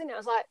Matthews," and I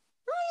was like,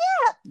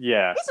 "Oh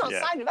yeah, he's not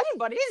signed with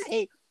anybody, is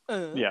he?"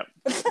 Yeah.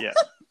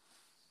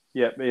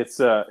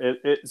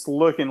 It's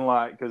looking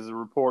like, because the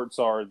reports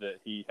are that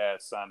he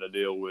has signed a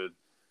deal with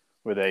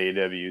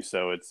AEW,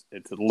 so it's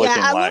looking like.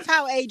 Yeah, I love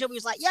how AEW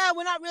was like, "Yeah,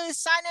 we're not really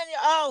signing any."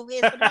 Oh,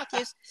 here's Buddy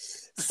Matthews.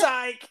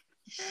 Psych.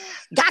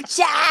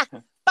 Gotcha.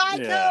 Bye,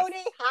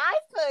 Cody. Hi,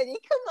 Buddy.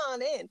 Come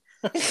on in.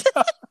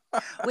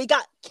 We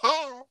got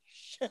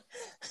cash.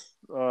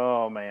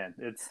 Oh man,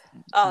 it's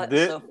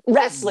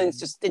wrestling's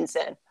just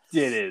insane.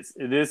 It is.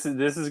 This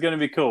is going to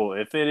be cool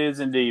if it is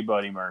indeed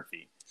Buddy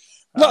Murphy.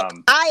 Look,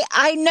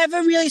 I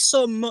never really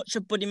saw much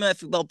of Buddy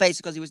Murphy. Well,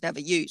 basically because he was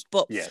never used.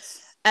 But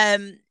yes,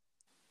 and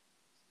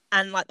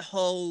like the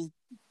whole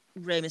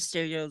Rey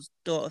Mysterio's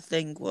daughter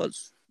thing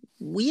was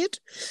weird.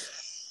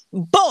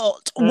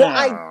 But what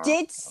I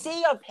did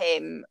see of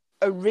him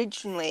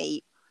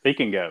originally, he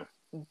can go.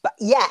 But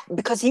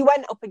because he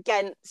went up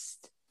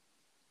against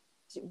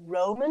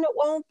Roman at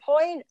one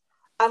point,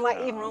 and like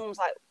even Roman was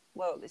like,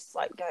 "Whoa, this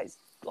like guy's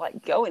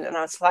like going," and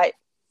I was like,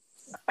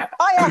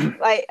 "Oh yeah,"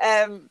 like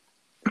and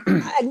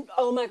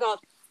oh my god,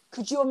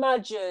 could you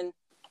imagine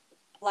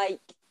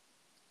like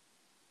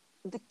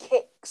the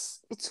kicks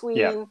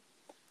between?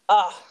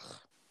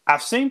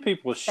 I've seen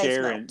people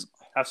sharing.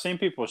 I've seen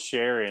people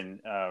sharing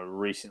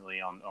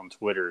recently on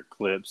Twitter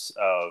clips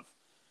of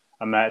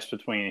a match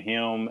between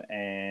him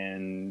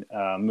and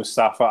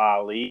Mustafa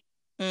Ali.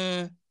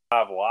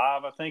 205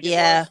 Live, I think it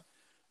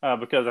was.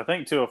 Because I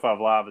think 205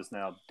 Live is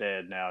now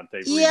dead now.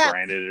 They've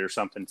rebranded it or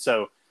something.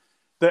 So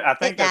I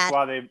think that's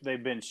why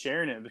they've been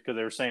sharing it, because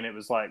they were saying it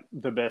was like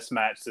the best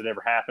match that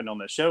ever happened on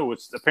the show,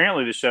 which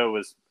apparently the show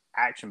was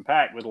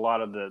action-packed with a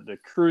lot of the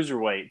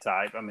cruiserweight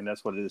type. I mean,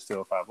 that's what it is,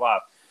 205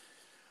 Live.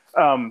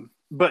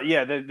 But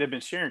yeah, they've been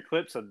sharing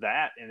clips of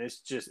that, and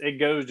it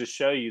goes to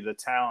show you the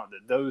talent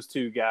that those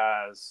two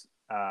guys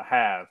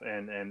have,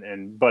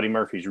 and Buddy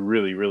Murphy's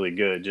really, really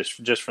good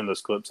just from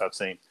those clips I've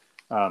seen.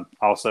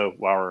 Also,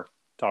 while we're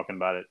talking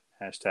about it,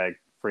 hashtag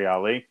Free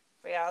Ali.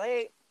 Free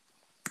Ali.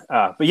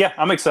 But yeah,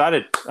 I'm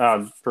excited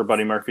for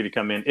Buddy Murphy to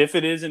come in, if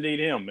it is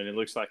indeed him, and it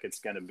looks like it's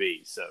going to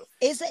be. So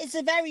it's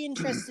a very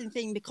interesting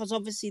thing, because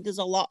obviously there's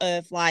a lot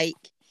of like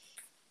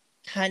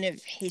kind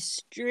of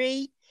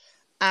history,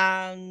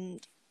 and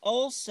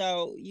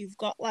also you've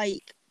got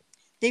like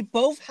they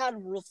both had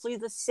roughly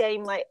the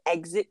same like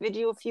exit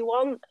video, if you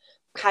want,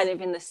 kind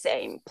of in the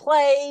same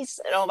place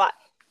and all that.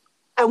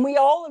 And we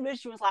all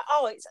originally was like,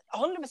 oh, it's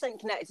 100%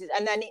 connected,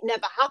 and then it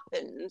never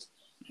happened.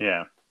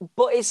 Yeah.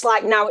 But it's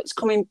like now it's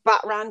coming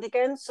back round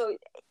again. So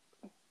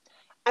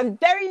I'm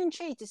very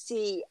intrigued to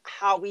see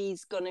how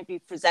he's going to be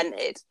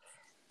presented,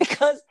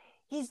 because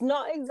he's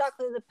not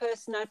exactly the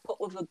person I'd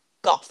put with a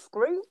goth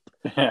group.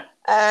 But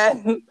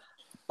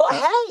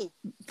hey,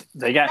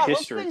 they got my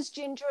history. husband's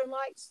ginger and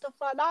like stuff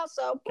like that,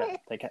 so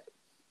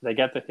they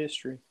got the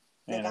history.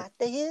 They got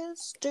the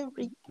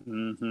history.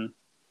 Mm-hmm.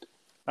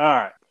 All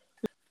right,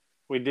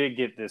 we did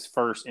get this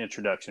first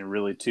introduction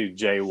really to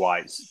Jay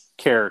White's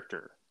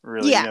character.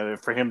 Really,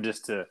 for him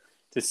just to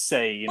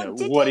say,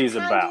 what he's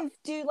about. Did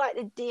he do like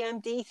the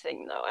DMD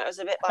thing though? I was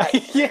a bit like,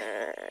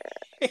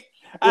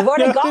 We've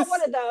already got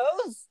one of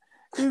those.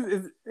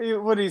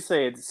 What do you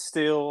say? It's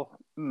still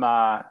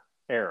my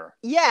era.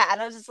 Yeah, and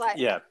I was just like,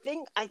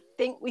 I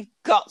think we've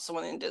got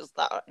someone who does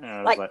that.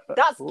 Like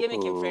that's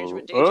gimmick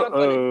infringement, dude.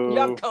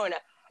 You're going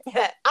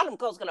to Adam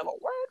Cole's going to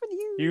work with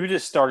you. You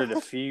just started a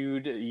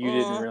feud. You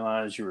didn't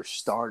realize you were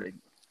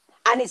starting.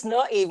 And it's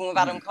not even with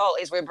Adam Cole.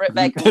 It's with Britt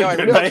Baker. You're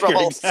in real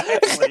trouble.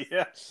 Exactly,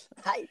 yeah.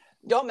 Hey,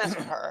 don't mess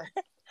with her.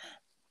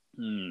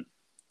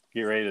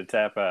 Get ready to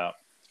tap out.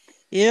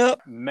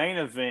 Yep. Main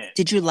event.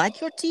 Did you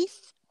like your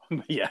teeth?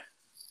 Yeah.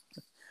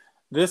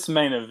 This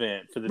main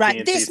event for the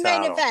TNT this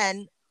title.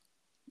 main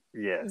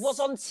event was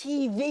on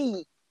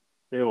TV.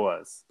 It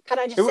was. Can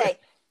I just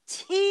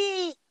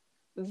say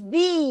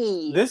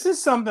TV? This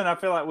is something I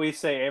feel like we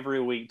say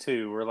every week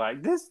too. We're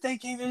like, they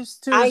gave this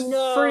to us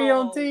free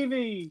on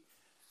TV.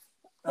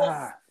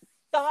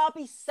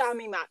 Darby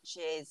Sammy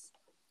matches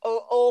are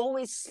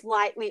always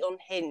slightly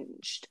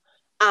unhinged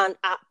and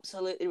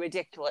absolutely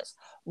ridiculous.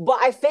 But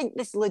I think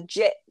this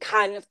legit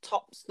kind of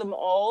tops them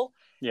all.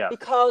 Yeah.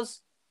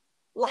 Because,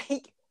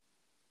 like,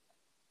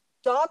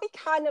 Darby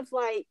kind of,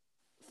 like,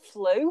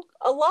 flew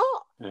a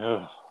lot.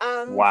 Ugh.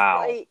 And,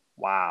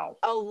 wow.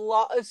 A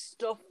lot of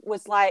stuff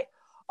was like,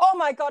 oh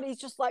my God, he's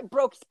just, like,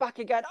 broke his back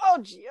again. Oh,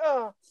 gee.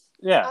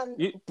 Yeah,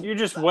 you're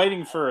just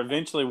waiting for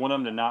eventually one of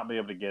them to not be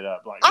able to get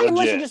up. Like, I'm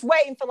literally just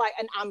waiting for like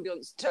an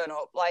ambulance to turn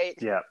up.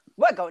 Like,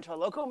 we're going to a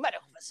local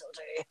medical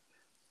facility.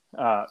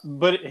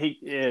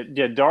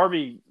 But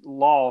Darby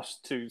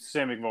lost to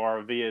Sammy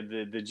Guevara via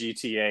the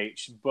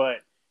GTH,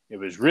 but it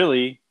was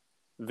really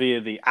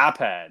via the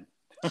iPad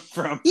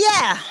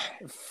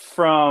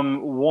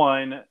from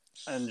one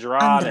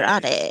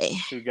Andrade,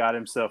 who got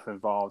himself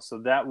involved. So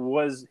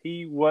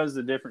he was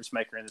the difference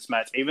maker in this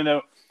match, even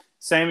though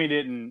Sammy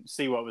didn't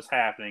see what was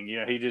happening.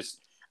 He just...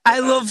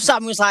 I love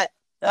Sammy was like,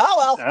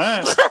 oh,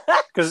 well.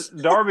 Because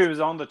Darby was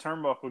on the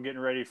turnbuckle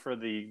getting ready for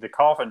the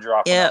coffin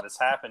drop when all this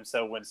happened.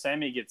 So when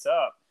Sammy gets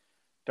up,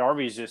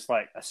 Darby's just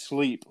like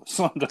asleep,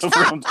 slumped over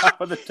on top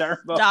of the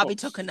turnbuckle. Darby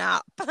took a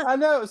nap. I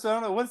know. So I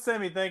don't know. What's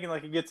Sammy thinking?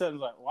 Like, he gets up and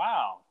is like,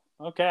 wow.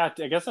 Okay, I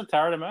guess I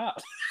tired him out.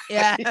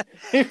 Yeah.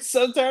 He was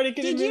so tired he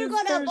couldn't even get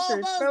his Did you go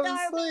to Bobo's,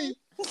 Darby?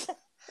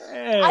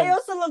 I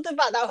also love the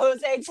fact that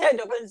Jose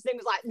turned up and Sting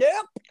was like,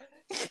 nope.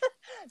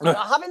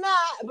 Not having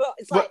that. But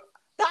it's like,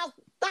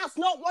 that's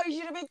not what you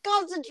should have been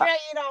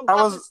concentrating on,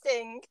 Papa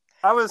Sting.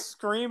 I was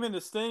screaming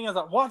to Sting. I was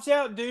like, watch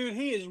out, dude.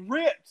 He is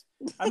ripped.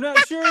 I'm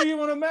not sure you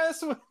want to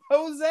mess with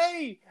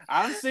Jose.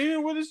 I've seen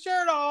him with his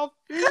shirt off.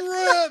 He's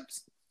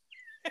ripped.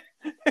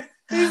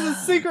 He's a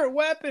secret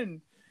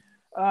weapon.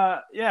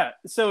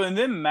 So, and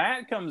then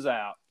Matt comes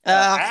out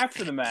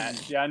after the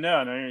match. Yeah, I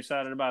know you're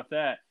excited about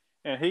that.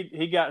 And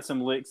he got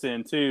some licks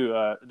in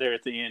too there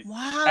at the end.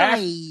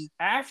 Why?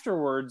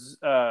 Afterwards,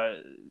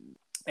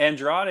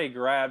 Andrade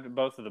grabbed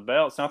both of the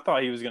belts, and I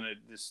thought he was going to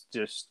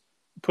just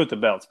put the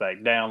belts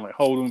back down, like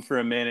hold them for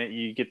a minute.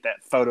 You get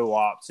that photo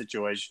op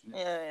situation.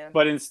 Yeah.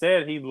 But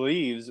instead, he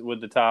leaves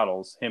with the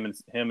titles. Him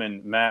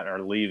and Matt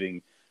are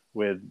leaving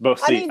with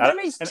both.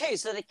 There is two,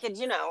 so they could,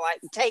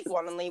 take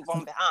one and leave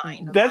one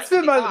behind. That's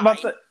been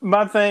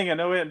my thing. I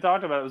know we hadn't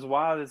talked about it. Was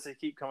why does they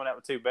keep coming out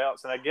with two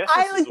belts? And I guess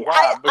this is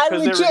why,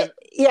 because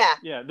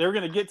they were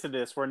going to get to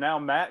this where now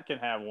Matt can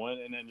have one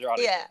and Andrade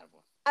can have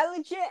one. I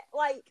legit,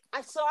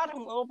 I saw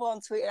Adam Lobo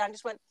on Twitter and I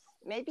just went,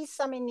 maybe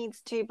Sammy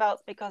needs two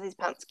belts because his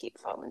pants keep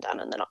falling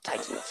down and they're not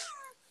tight enough.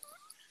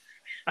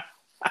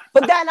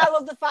 But then I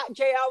love the fact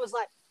JR was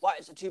like, why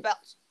is the two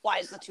belts? Why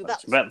is the two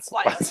belts?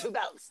 Why is the two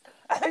belts?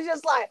 I was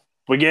just like,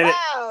 we get it.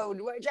 Wow,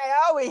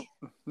 JR,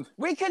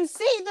 we can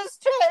see this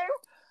too.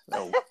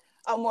 No.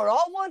 And we're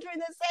all wondering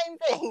the same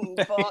thing.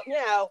 But,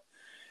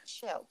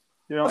 chill.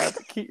 You don't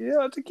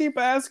have to keep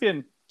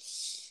asking.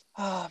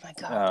 Oh my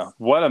God!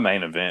 What a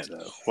main event,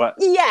 though! What?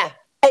 Yeah,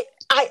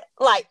 I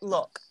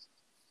look.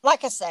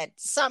 Like I said,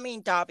 Sammy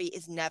and Darby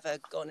is never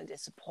going to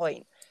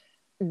disappoint.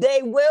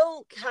 They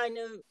will kind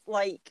of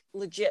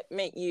legit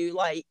make you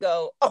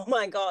go, oh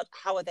my God,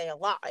 how are they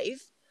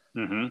alive?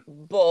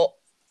 Mm-hmm. But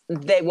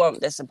they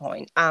won't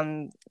disappoint,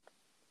 and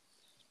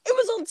it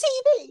was on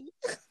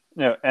TV.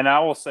 Yeah, and I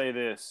will say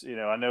this.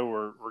 I know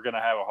we're going to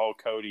have a whole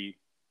Cody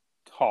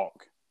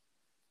talk.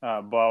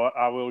 But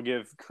I will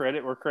give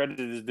credit where credit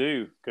is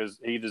due because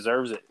he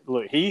deserves it.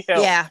 Look, he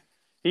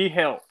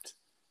helped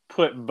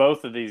put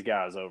both of these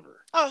guys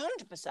over.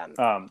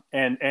 100%.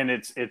 And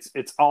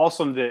it's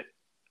awesome that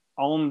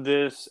on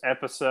this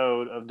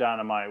episode of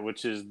Dynamite,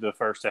 which is the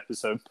first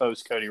episode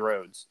post Cody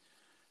Rhodes,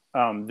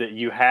 that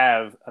you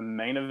have a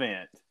main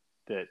event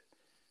that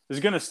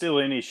going to steal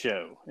any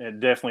show. It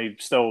definitely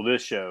stole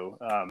this show.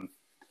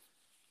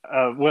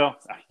 Well,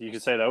 you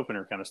could say the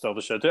opener kind of stole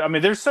the show too. I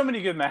mean, there's so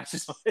many good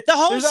matches. The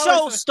whole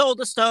show stole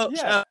the show.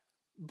 Yeah,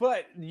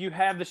 but you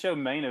have the show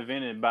main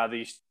evented by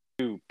these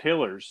two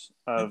pillars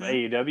of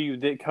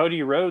AEW that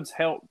Cody Rhodes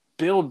helped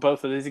build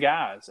both of these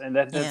guys, and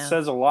that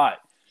says a lot.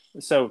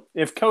 So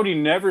if Cody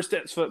never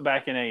steps foot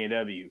back in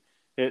AEW,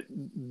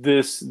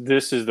 this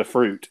is the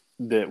fruit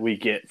that we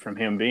get from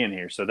him being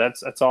here. So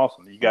that's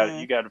awesome. You got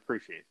to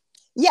appreciate it.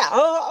 Yeah,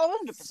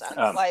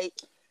 100%. Like,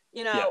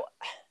 you know,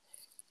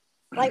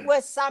 like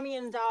where Sammy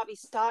and Darby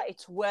started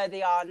to where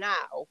they are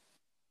now,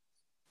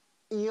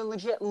 you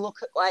legit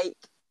look at like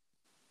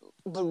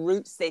the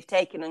routes they've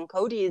taken, and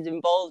Cody is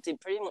involved in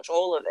pretty much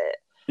all of it.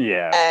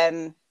 Yeah.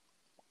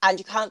 And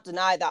you can't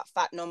deny that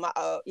fact, no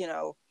matter, you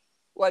know,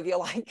 whether you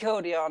like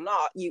Cody or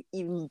not,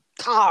 you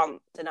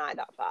can't deny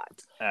that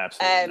fact.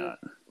 Absolutely not.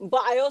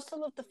 But I also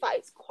love the fact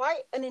it's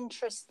quite an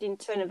interesting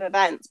turn of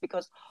events,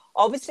 because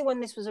obviously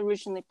when this was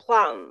originally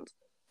planned,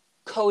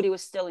 Cody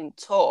was still in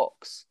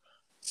talks.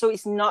 So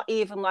it's not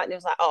even like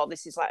there's like, oh,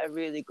 this is like a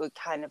really good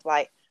kind of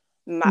like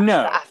match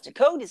after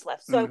Cody's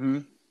left.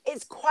 So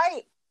it's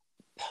quite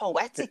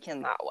poetic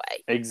in that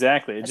way.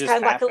 Exactly. It's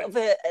kind of like a little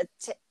bit a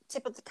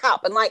tip of the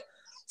cap. And like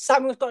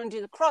Sammy was going to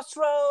do the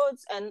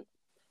Crossroads, and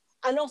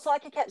also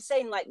like I kept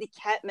saying, like they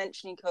kept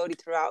mentioning Cody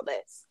throughout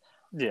this.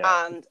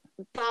 Yeah. And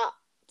that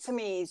to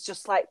me is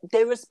just like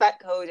they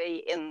respect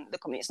Cody in the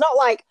company. It's not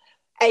like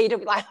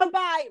AEW like, oh,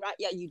 bye, right?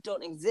 Yeah, you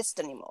don't exist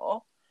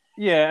anymore.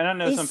 Yeah, and I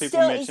know some people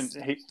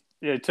mentioned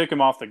he took him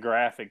off the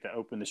graphic to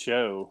open the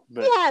show,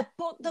 but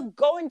the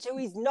going to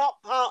he's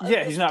not part.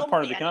 Yeah, he's not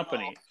part of the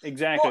company anymore.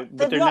 Exactly,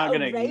 but they're not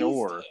going to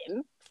ignore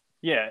him.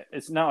 Yeah,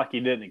 it's not like he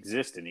didn't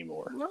exist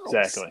anymore. No.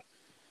 Exactly.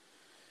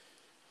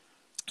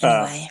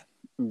 Anyway.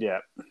 Yeah.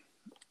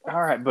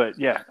 All right, but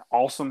yeah,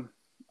 awesome.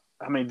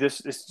 I mean,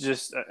 this is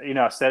just you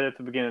know, I said at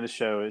the beginning of the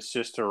show, it's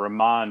just a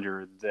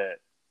reminder that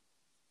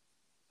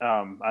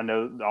I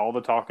know all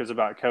the talk is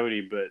about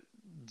Cody, but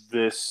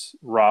this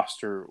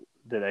roster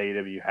that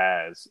AEW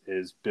has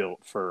is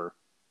built for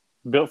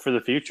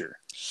the future.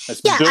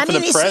 It's built for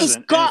the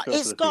present.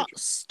 It's got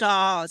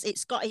stars.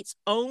 It's got its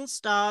own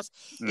stars.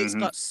 It's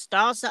got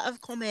stars that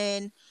have come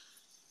in.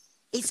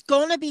 It's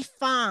gonna be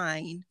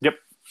fine. Yep.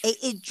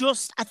 It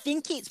just, I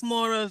think it's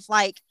more of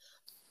like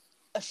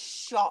a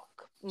shock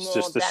more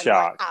just than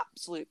shock. Like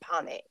absolute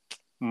panic.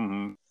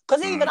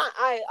 Because even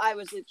I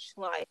was just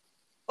like,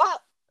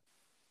 what?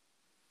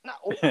 No.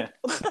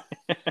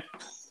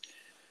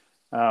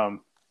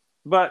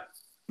 But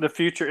the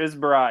future is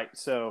bright,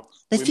 so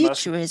the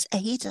future is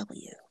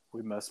AEW.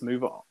 We must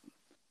move on.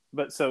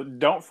 But so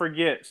don't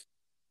forget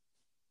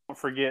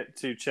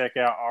to check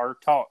out our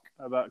talk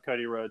about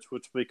Cody Rhodes,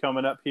 which will be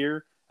coming up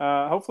here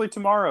hopefully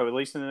tomorrow, at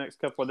least in the next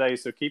couple of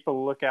days. So keep a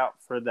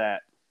lookout for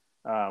that.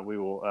 We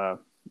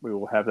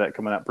will have that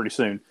coming out pretty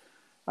soon.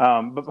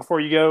 But before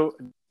you go,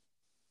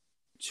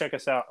 check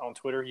us out on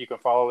Twitter. You can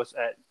follow us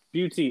at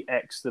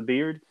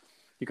BeautyXTheBeard.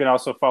 You can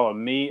also follow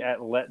me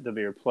at Let the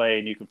Beard Play,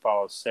 and you can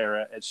follow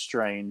Sarah at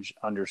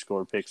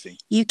Strange_Pixie.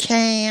 You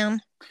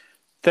can.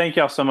 Thank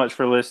y'all so much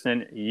for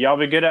listening. Y'all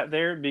be good out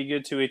there. Be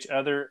good to each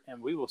other,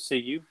 and we will see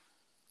you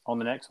on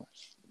the next one.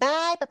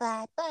 Bye, bye,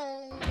 bye,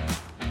 bye.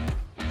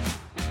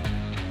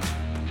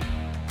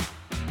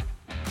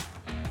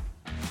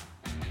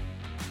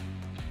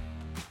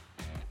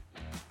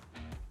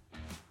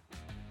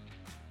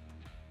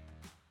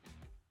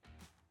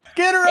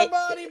 Get her a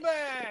body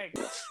bag!